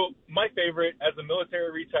 so my favorite as a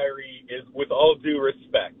military retiree is "with all due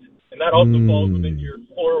respect," and that also falls within your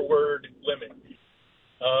 4-word limit.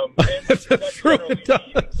 And that's true. It does.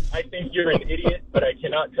 I think you're an idiot, but I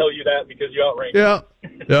cannot tell you that because you outranked me.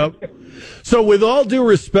 Yeah. So with all due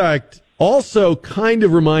respect, also kind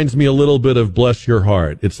of reminds me a little bit of "Bless Your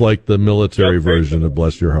Heart." It's like the military version of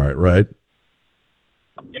 "Bless Your Heart," right?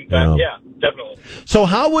 In fact, yeah, definitely. So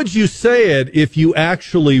how would you say it if you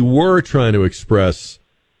actually were trying to express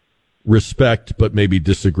respect but maybe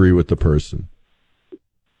disagree with the person?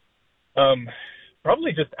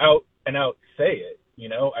 Probably just out and out say it. You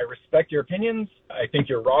know, I respect your opinions. I think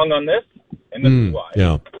you're wrong on this, and this is why.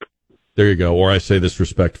 Yeah, there you go. Or I say this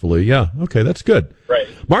respectfully. Yeah, okay, that's good. Right,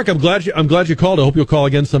 Mark. I'm glad you called. I hope you'll call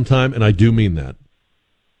again sometime, and I do mean that.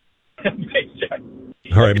 Thanks, Jack.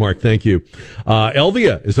 All right, Mark. Thank you.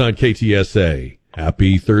 Elvia is on KTSA.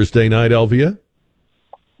 Happy Thursday night, Elvia.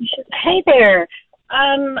 Hey there.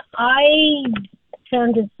 I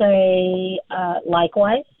tend to say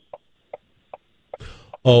likewise.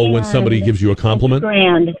 Oh, when somebody gives you a compliment? It's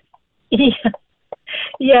grand.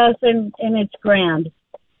 Yes, and it's grand.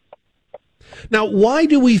 Now, why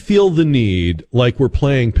do we feel the need, like we're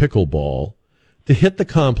playing pickleball, to hit the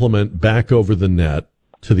compliment back over the net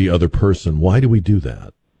to the other person? Why do we do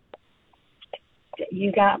that?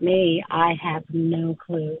 You got me. I have no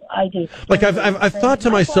clue. I just like I've thought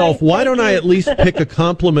to myself, why don't I at least pick a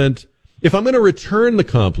compliment? If I'm going to return the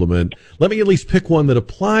compliment, let me at least pick one that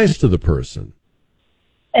applies to the person.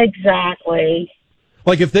 Exactly.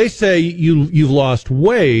 Like if they say you've lost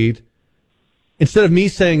weight, instead of me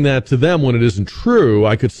saying that to them when it isn't true,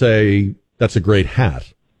 I could say that's a great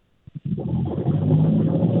hat.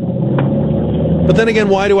 But then again,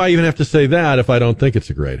 why do I even have to say that if I don't think it's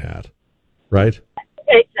a great hat? Right?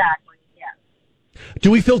 Exactly, yeah.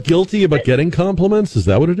 Do we feel guilty about getting compliments? Is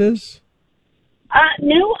that what it is?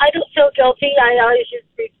 No, I don't feel guilty. I always just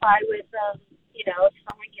reply with, if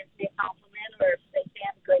someone gives me a compliment or if they say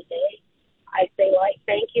have a great day, I say,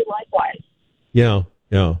 thank you, likewise. Yeah.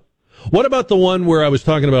 What about the one where I was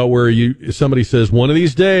talking about where somebody says, one of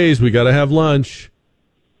these days we got to have lunch?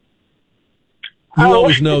 You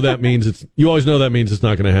always know that means it's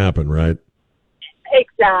not going to happen, right?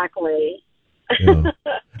 Exactly. Yeah.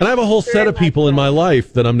 And I have a whole set of people in my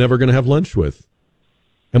life that I'm never going to have lunch with.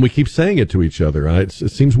 and we keep saying it to each other. It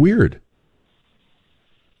seems weird.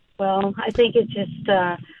 Well, I think it's just,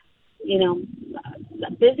 a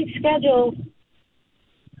busy schedule.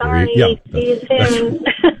 Sorry, see you soon.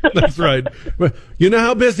 That's right. You know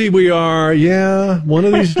how busy we are. Yeah, one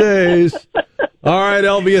of these days. All right,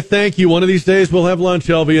 Elvia, thank you. One of these days we'll have lunch,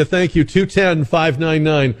 Elvia. Thank you.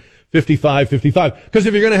 210-599-5555. Because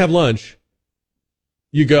if you're going to have lunch,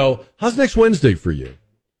 you go, how's next Wednesday for you?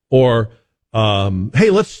 Or, hey,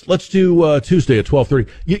 let's do Tuesday at 12:30.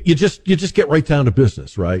 You just get right down to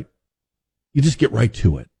business, right? You just get right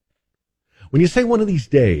to it. When you say one of these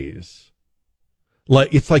days,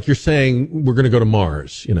 like it's like you're saying we're going to go to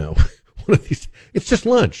Mars, one of these. It's just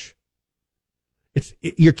lunch.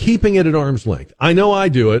 You're keeping it at arm's length. I know I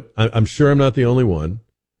do it. I'm sure I'm not the only one.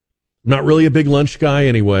 I'm not really a big lunch guy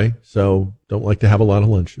anyway, so don't like to have a lot of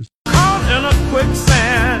lunches. Caught in a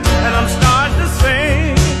quicksand, and I'm starting to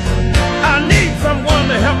sing. I need someone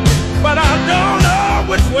to help me, but I don't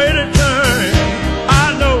know which way to turn.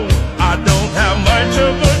 I know I don't have much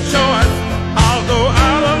of a choice. I'll go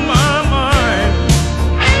out of my mind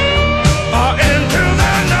or into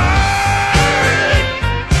the night.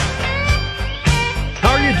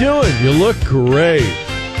 How are you doing? You look great.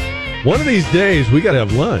 One of these days, we got to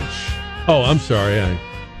have lunch. Oh, I'm sorry. I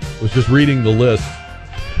was just reading the list.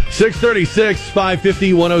 636,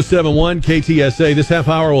 550, 1071, KTSA. This half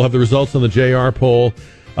hour we'll have the results on the JR poll.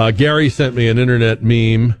 Gary sent me an internet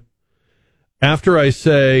meme. After I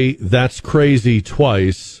say, that's crazy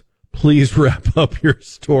twice, please wrap up your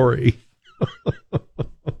story.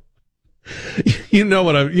 You know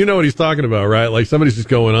what he's talking about, right? Like somebody's just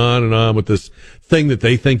going on and on with this thing that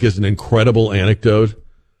they think is an incredible anecdote.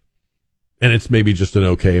 And it's maybe just an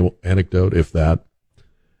okay anecdote, if that.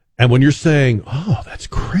 And when you're saying, oh, that's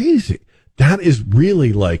crazy, that is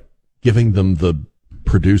really like giving them the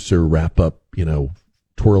producer wrap up,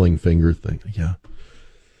 twirling finger thing. Yeah.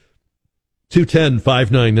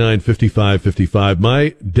 210-599-5555.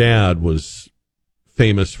 My dad was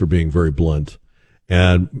famous for being very blunt.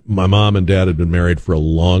 And my mom and dad had been married for a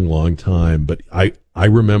long, long time. But I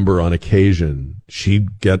remember on occasion,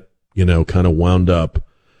 she'd get, kind of wound up.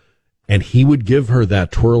 And he would give her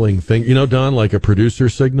that twirling finger, Don, like a producer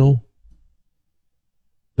signal.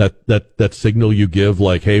 That signal you give,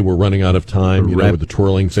 like, hey, we're running out of time, with the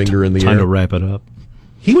twirling finger in the air. Time to wrap it up.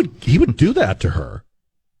 He would do that to her.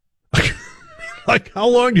 Like, how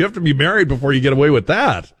long do you have to be married before you get away with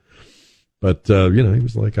that? But he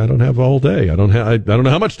was like, I don't have all day. I don't know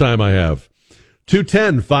how much time I have.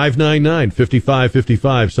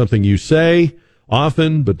 210-599-5555. Something you say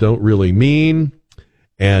often but don't really mean.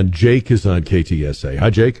 And Jake is on KTSA. Hi,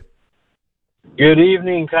 Jake. Good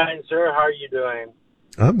evening, kind sir. How are you doing?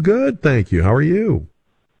 I'm good, thank you. How are you?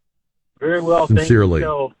 Very well, sincerely.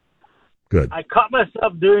 Thank you. So, good. I caught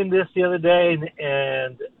myself doing this the other day,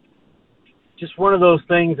 and just one of those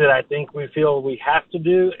things that I think we feel we have to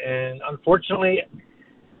do. And unfortunately,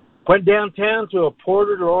 went downtown to a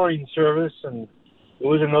porter to Orient service, and it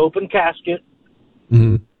was an open casket.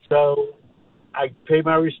 Mm-hmm. So I paid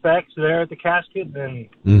my respects there at the casket and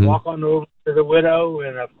walk on over to the widow.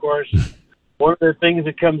 And, of course, one of the things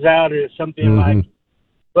that comes out is something like,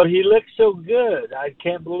 but he looks so good. I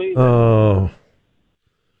can't believe it.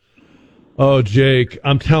 Oh, Jake,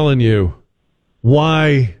 I'm telling you,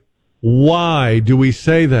 why do we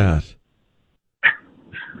say that?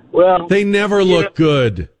 Well, they never look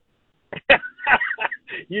good.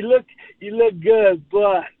 You look good,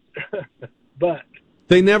 but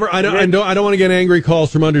they never. I don't want to get angry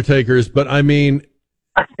calls from undertakers, but I mean,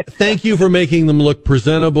 thank you for making them look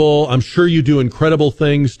presentable. I'm sure you do incredible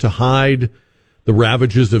things to hide the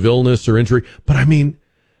ravages of illness or injury, but I mean,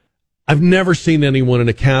 I've never seen anyone in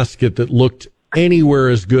a casket that looked anywhere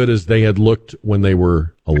as good as they had looked when they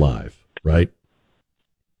were alive, right?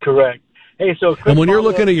 Correct. Hey, and when you're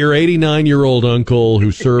looking at your 89-year-old uncle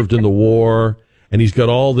who served in the war and he's got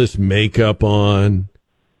all this makeup on,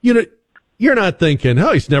 you're not thinking,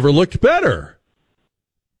 oh, he's never looked better.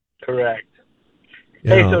 Correct.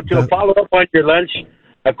 Hey, so to follow up on your lunch,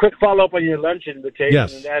 a quick follow-up on your lunch invitation,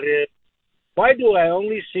 yes. And that is, why do I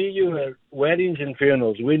only see you at weddings and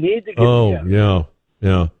funerals? We need to get together.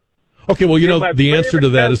 Yeah. Okay, well, the answer to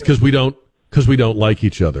that is because we don't like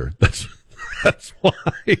each other. That's why.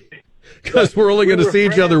 Because we're only going to see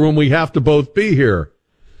each other when we have to both be here.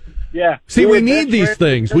 Yeah. See, we need these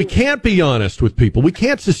things. We can't be honest with people. We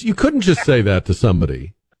can't you couldn't just say that to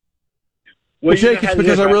somebody. Well, Jake, it's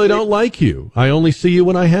because I really don't like you. I only see you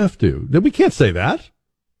when I have to. Then we can't say that.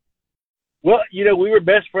 Well, we were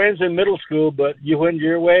best friends in middle school, but you went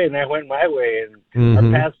your way and I went my way, and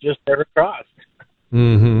our paths just never crossed.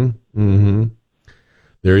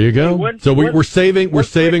 There you go. So we're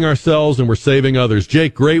saving ourselves and we're saving others.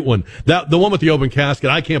 Jake, great one. The one with the open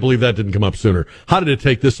casket. I can't believe that didn't come up sooner. How did it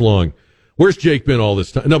take this long? Where's Jake been all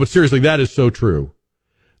this time? No, but seriously, that is so true.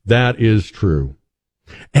 That is true.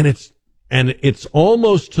 And it's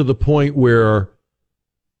almost to the point where,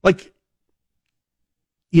 like,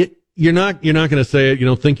 you're not going to say it. You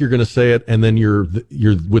don't think you're going to say it, and then you're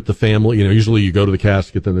with the family. You know, usually you go to the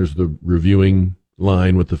casket, then there's the reviewing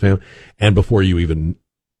line with the family, and before you even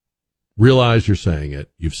realize you're saying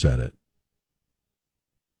it, you've said it.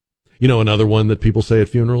 You know, another one that people say at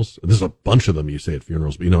funerals. There's a bunch of them you say at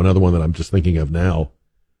funerals, but you know, another one that I'm just thinking of now.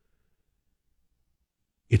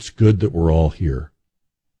 It's good that we're all here.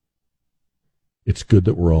 It's good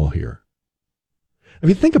that we're all here. I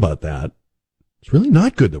mean, think about that. It's really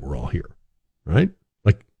not good that we're all here, right?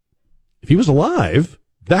 Like, if he was alive,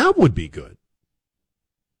 that would be good.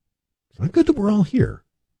 It's not good that we're all here.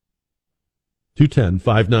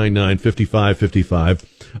 210-599-5555.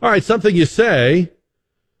 All right, something you say,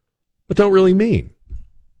 but don't really mean.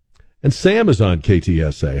 And Sam is on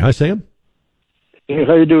KTSA. Hi, Sam. Hey,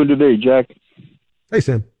 how you doing today, Jack? Hey,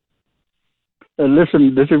 Sam.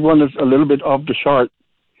 Listen, this is one that's a little bit off the chart.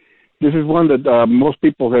 This is one that most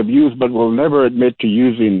people have used but will never admit to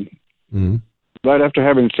using. Mm-hmm. Right after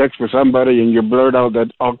having sex with somebody and you blurt out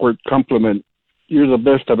that awkward compliment, "You're the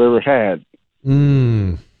best I've ever had."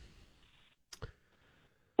 Mm.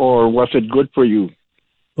 Or was it good for you?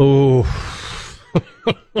 Oh.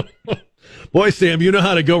 Boy, Sam, you know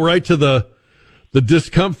how to go right to the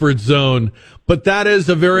discomfort zone. But that is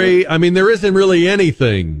there isn't really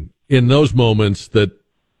anything in those moments that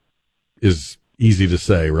is easy to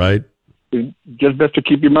say, right? It's just best to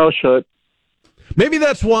keep your mouth shut. Maybe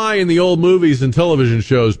that's why in the old movies and television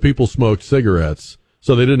shows people smoked cigarettes,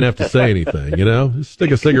 so they didn't have to say anything, you know? Just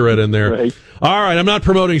stick a cigarette in there. Right. All right, I'm not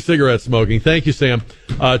promoting cigarette smoking. Thank you, Sam.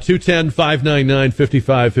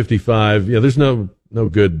 210-599-5555. Yeah, there's no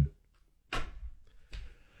good,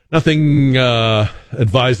 nothing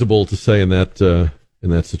advisable to say in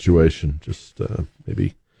that situation. Just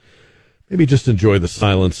maybe just enjoy the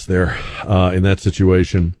silence there in that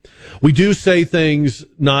situation. We do say things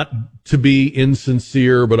not to be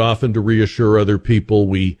insincere, but often to reassure other people.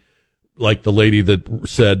 We, like the lady that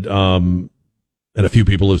said, and a few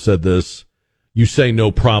people have said this, you say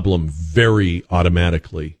no problem very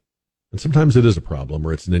automatically. And sometimes it is a problem,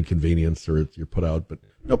 or it's an inconvenience, or you're put out, but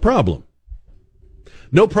no problem.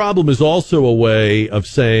 No problem is also a way of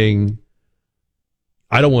saying,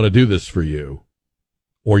 I don't want to do this for you.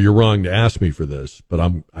 Or you're wrong to ask me for this, but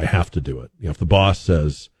I have to do it. You know, if the boss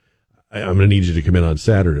says, I'm going to need you to come in on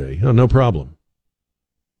Saturday, no problem.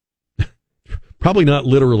 Probably not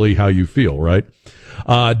literally how you feel, right?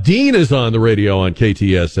 Dean is on the radio on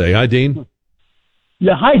KTSA. Hi, Dean.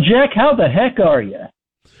 Yeah, hi, Jack. How the heck are you?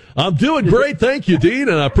 I'm doing great. Thank you, Dean,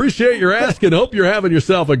 and I appreciate your asking. Hope you're having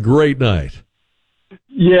yourself a great night.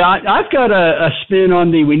 Yeah, I've got a spin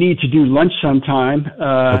on we need to do lunch sometime.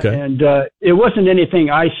 Okay. And it wasn't anything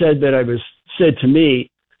I said that said to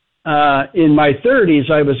me. In my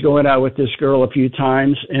 30s, I was going out with this girl a few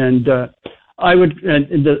times, and and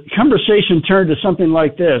the conversation turned to something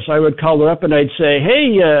like this. I would call her up and I'd say, "Hey,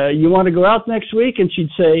 you want to go out next week?" And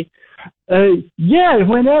she'd say, "Yeah,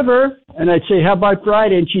 whenever." And I'd say, "How about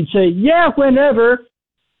Friday?" And she'd say, "Yeah, whenever."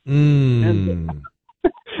 And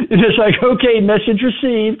it's like, okay, message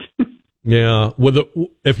received. Yeah.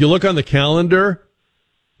 If you look on the calendar,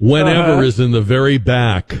 whenever is in the very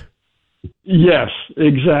back. Yes,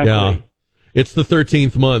 exactly. Yeah. It's the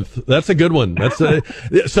 13th month. That's a good one. That's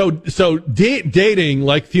dating,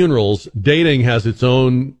 like funerals, dating has its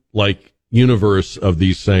own like universe of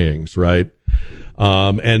these sayings, right?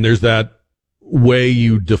 And there's that way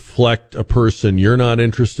you deflect a person you're not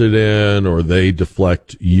interested in, or they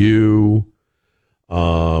deflect you.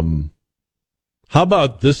 How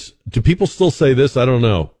about this? Do people still say this? I don't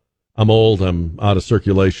know. I'm old. I'm out of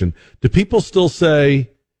circulation. Do people still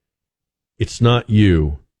say, "It's not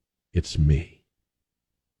you, it's me"?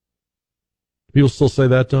 People still say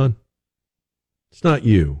that, Don? It's not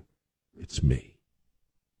you, it's me.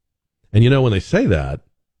 And you know, when they say that,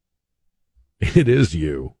 it is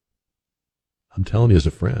you. I'm telling you as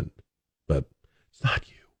a friend, but it's not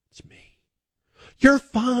you, it's me. You're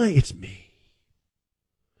fine, it's me.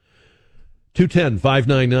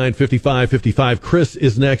 210-599-5555. Chris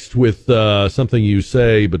is next with something you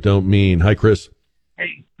say but don't mean. Hi, Chris.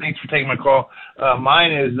 Hey, thanks for taking my call.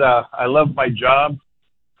 Mine is I love my job,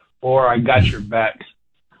 or I got your back.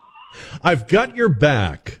 I've got your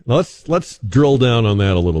back. Let's drill down on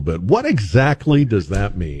that a little bit. What exactly does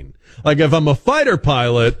that mean? Like, if I'm a fighter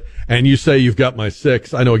pilot and you say you've got my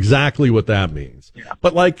 6, I know exactly what that means. Yeah.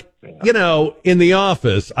 But in the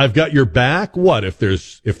office, I've got your back. What if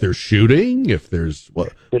there's shooting? If there's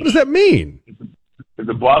what does that mean? If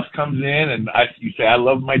the boss comes in and you say, I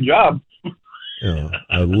love my job. Yeah,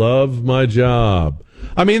 I love my job.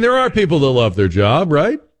 I mean, there are people that love their job,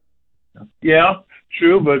 right? Yeah,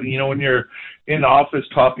 true. But when you're in the office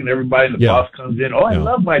talking to everybody and the boss comes in, I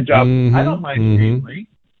love my job. Mm-hmm. I don't mind being late.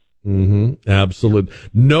 Mm-hmm. Absolutely.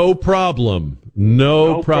 No problem.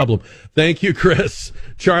 No problem. Thank you, Chris.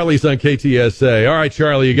 Charlie's on KTSA. All right,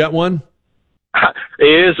 Charlie, you got one?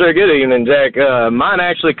 Yes, sir. Good evening, Jack. Mine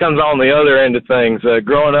actually comes on the other end of things.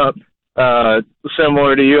 Growing up,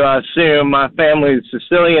 similar to you, I assume my family is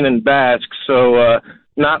Sicilian and Basque, so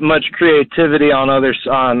not much creativity on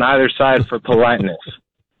either side for politeness.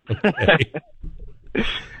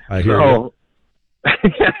 I hear you.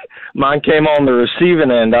 Mine came on the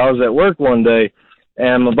receiving end. I was at work one day,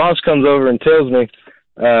 and my boss comes over and tells me,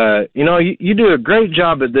 you do a great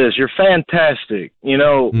job at this. You're fantastic. We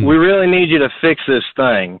really need you to fix this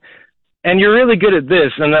thing. And you're really good at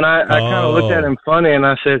this. And then I kind of looked at him funny, and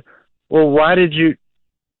I said, well, why did you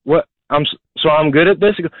 – what? I'm good at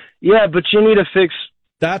this? He goes, yeah, but you need to fix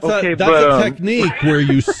 – That's a technique where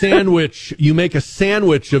you make a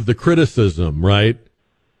sandwich of the criticism, right?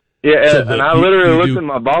 Yeah, so and I literally looked at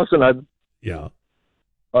my boss and I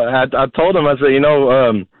told him, I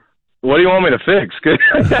said, what do you want me to fix?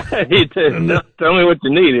 Tell me what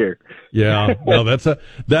you need here. Yeah, no,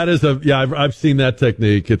 I've seen that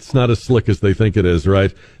technique. It's not as slick as they think it is,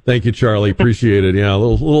 right? Thank you, Charlie. Appreciate it. Yeah, a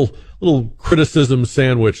little criticism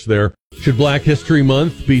sandwich there. Should Black History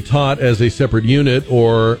Month be taught as a separate unit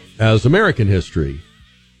or as American history?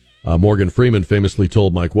 Morgan Freeman famously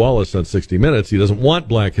told Mike Wallace on 60 Minutes he doesn't want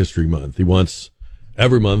Black History Month. He wants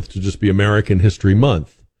every month to just be American History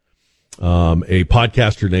Month. A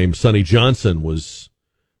podcaster named Sonny Johnson was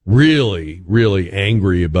really, really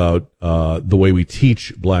angry about the way we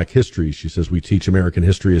teach Black history. She says we teach American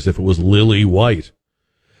history as if it was lily white.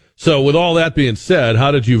 So with all that being said,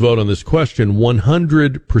 how did you vote on this question?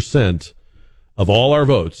 100% of all our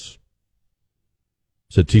votes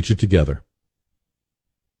said teach it together.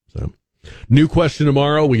 So, new question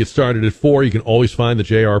tomorrow. We get started at 4. You can always find the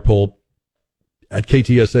JR poll at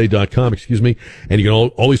ktsa.com, and you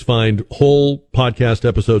can always find whole podcast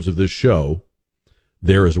episodes of this show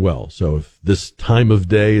there as well. So if this time of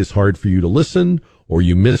day is hard for you to listen, or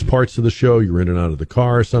you miss parts of the show, you're in and out of the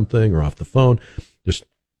car or something, or off the phone, just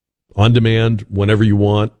on demand whenever you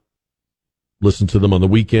want. Listen to them on the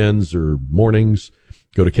weekends or mornings.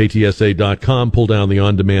 Go to ktsa.com, pull down the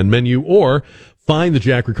on-demand menu, or find the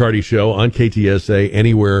Jack Riccardi Show on KTSA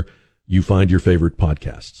anywhere you find your favorite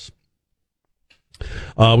podcasts.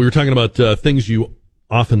 We were talking about things you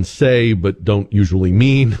often say but don't usually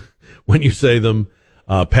mean when you say them.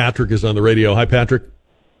 Patrick is on the radio. Hi, Patrick.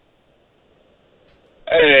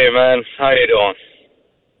 Hey, man. How you doing?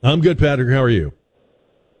 I'm good, Patrick. How are you?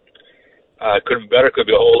 Could be better. Could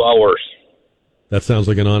be a whole lot worse. That sounds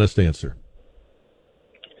like an honest answer.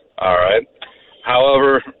 All right.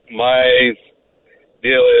 However, my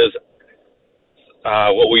deal is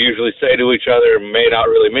what we usually say to each other may not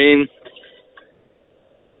really mean.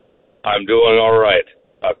 I'm doing all right.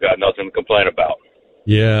 I've got nothing to complain about.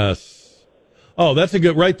 Yes. Oh, that's a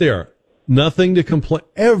good right there. Nothing to complain.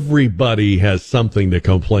 Everybody has something to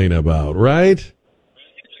complain about, right?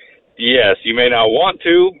 Yes, you may not want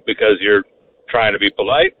to because you're trying to be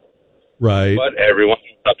polite. Right. But everyone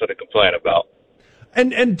has something to complain about.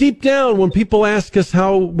 And deep down, when people ask us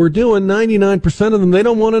how we're doing, 99% of them, they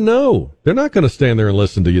don't want to know. They're not going to stand there and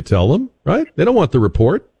listen to you tell them, right? They don't want the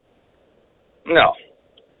report. No.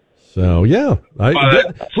 So, yeah.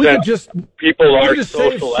 We could just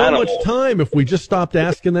save so much time if we just stopped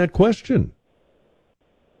asking that question.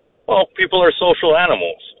 Well, people are social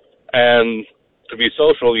animals. And to be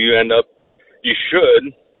social, you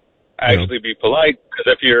should actually be polite.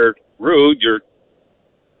 Because if you're rude,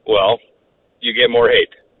 you get more hate.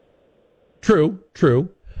 True.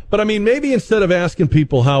 But I mean, maybe instead of asking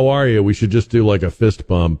people, how are you, we should just do like a fist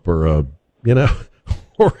bump or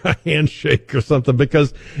or a handshake or something,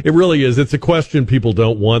 because it really is. It's a question people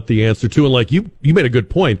don't want the answer to. And like you made a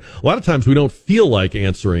good point. A lot of times we don't feel like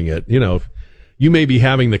answering it. You may be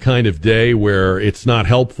having the kind of day where it's not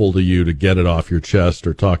helpful to you to get it off your chest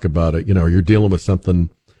or talk about it. You're dealing with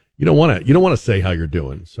something. You don't want to say how you're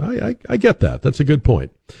doing. So I get that. That's a good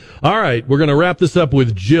point. All right. We're going to wrap this up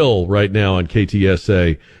with Jill right now on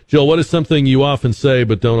KTSA. Jill, what is something you often say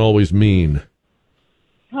but don't always mean?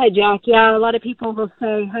 Hi, Jack. Yeah, a lot of people will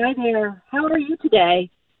say, hi there, how are you today?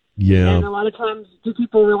 Yeah. And a lot of times, do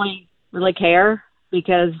people really, really care?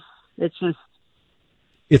 Because It's just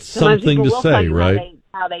it's sometimes something people to will say, tell you right?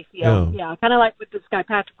 How they feel. Yeah, kind of like what this guy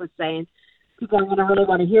Patrick was saying. People are going to really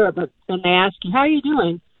want to hear it, but then they ask you, "How are you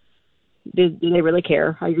doing?" Do they really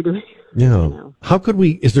care how you're doing? Yeah. How could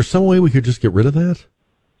we? Is there some way we could just get rid of that?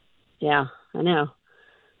 Yeah, I know.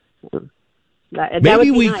 That Maybe would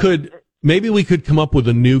be we nice. could. Maybe we could come up with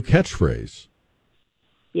a new catchphrase.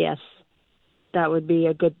 Yes, that would be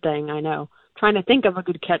a good thing. I know. Trying to think of a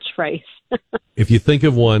good catchphrase. If you think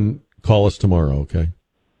of one, call us tomorrow. Okay.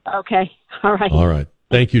 Okay. All right. All right.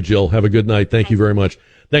 Thank you, Jill. Have a good night. Thank you very much.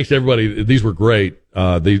 Thanks to everybody. These were great.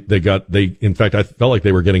 In fact, I felt like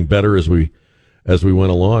they were getting better as we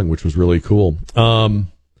went along, which was really cool.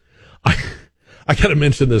 I got to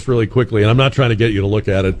mention this really quickly, and I'm not trying to get you to look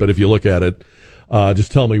at it, but if you look at it,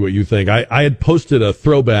 just tell me what you think. I had posted a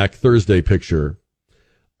throwback Thursday picture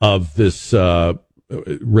of this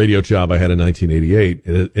radio job I had in 1988.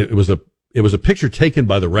 It was a picture taken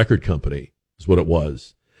by the record company, is what it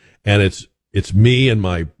was, and it's me and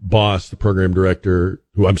my boss, the program director,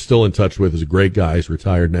 who I'm still in touch with, is a great guy. He's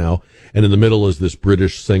retired now. And in the middle is this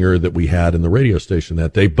British singer that we had in the radio station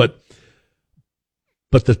that day. But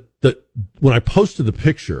when I posted the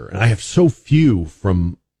picture, and I have so few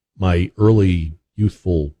from my early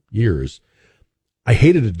youthful years, I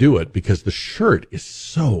hated to do it because the shirt is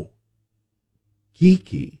so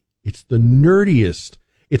geeky. It's the nerdiest.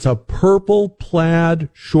 It's a purple plaid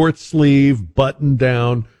short sleeve button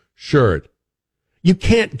down shirt. You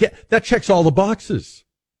can't get that. Checks all the boxes.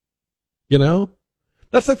 You know,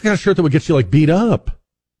 that's like the kind of shirt that would get you like beat up.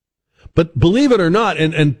 But believe it or not,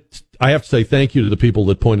 and I have to say thank you to the people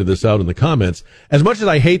that pointed this out in the comments. As much as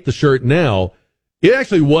I hate the shirt now, it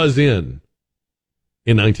actually was in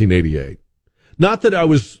 1988. Not that I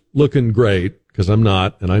was looking great, because I'm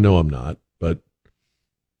not, and I know I'm not, but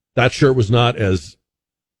that shirt was not as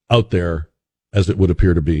out there as it would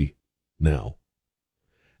appear to be now.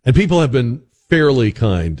 And people have been fairly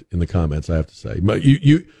kind in the comments, I have to say.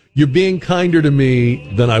 You're being kinder to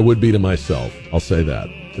me than I would be to myself. I'll say that.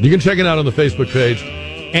 And you can check it out on the Facebook page,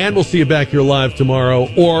 and we'll see you back here live tomorrow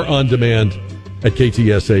or on demand at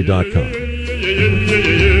ktsa.com.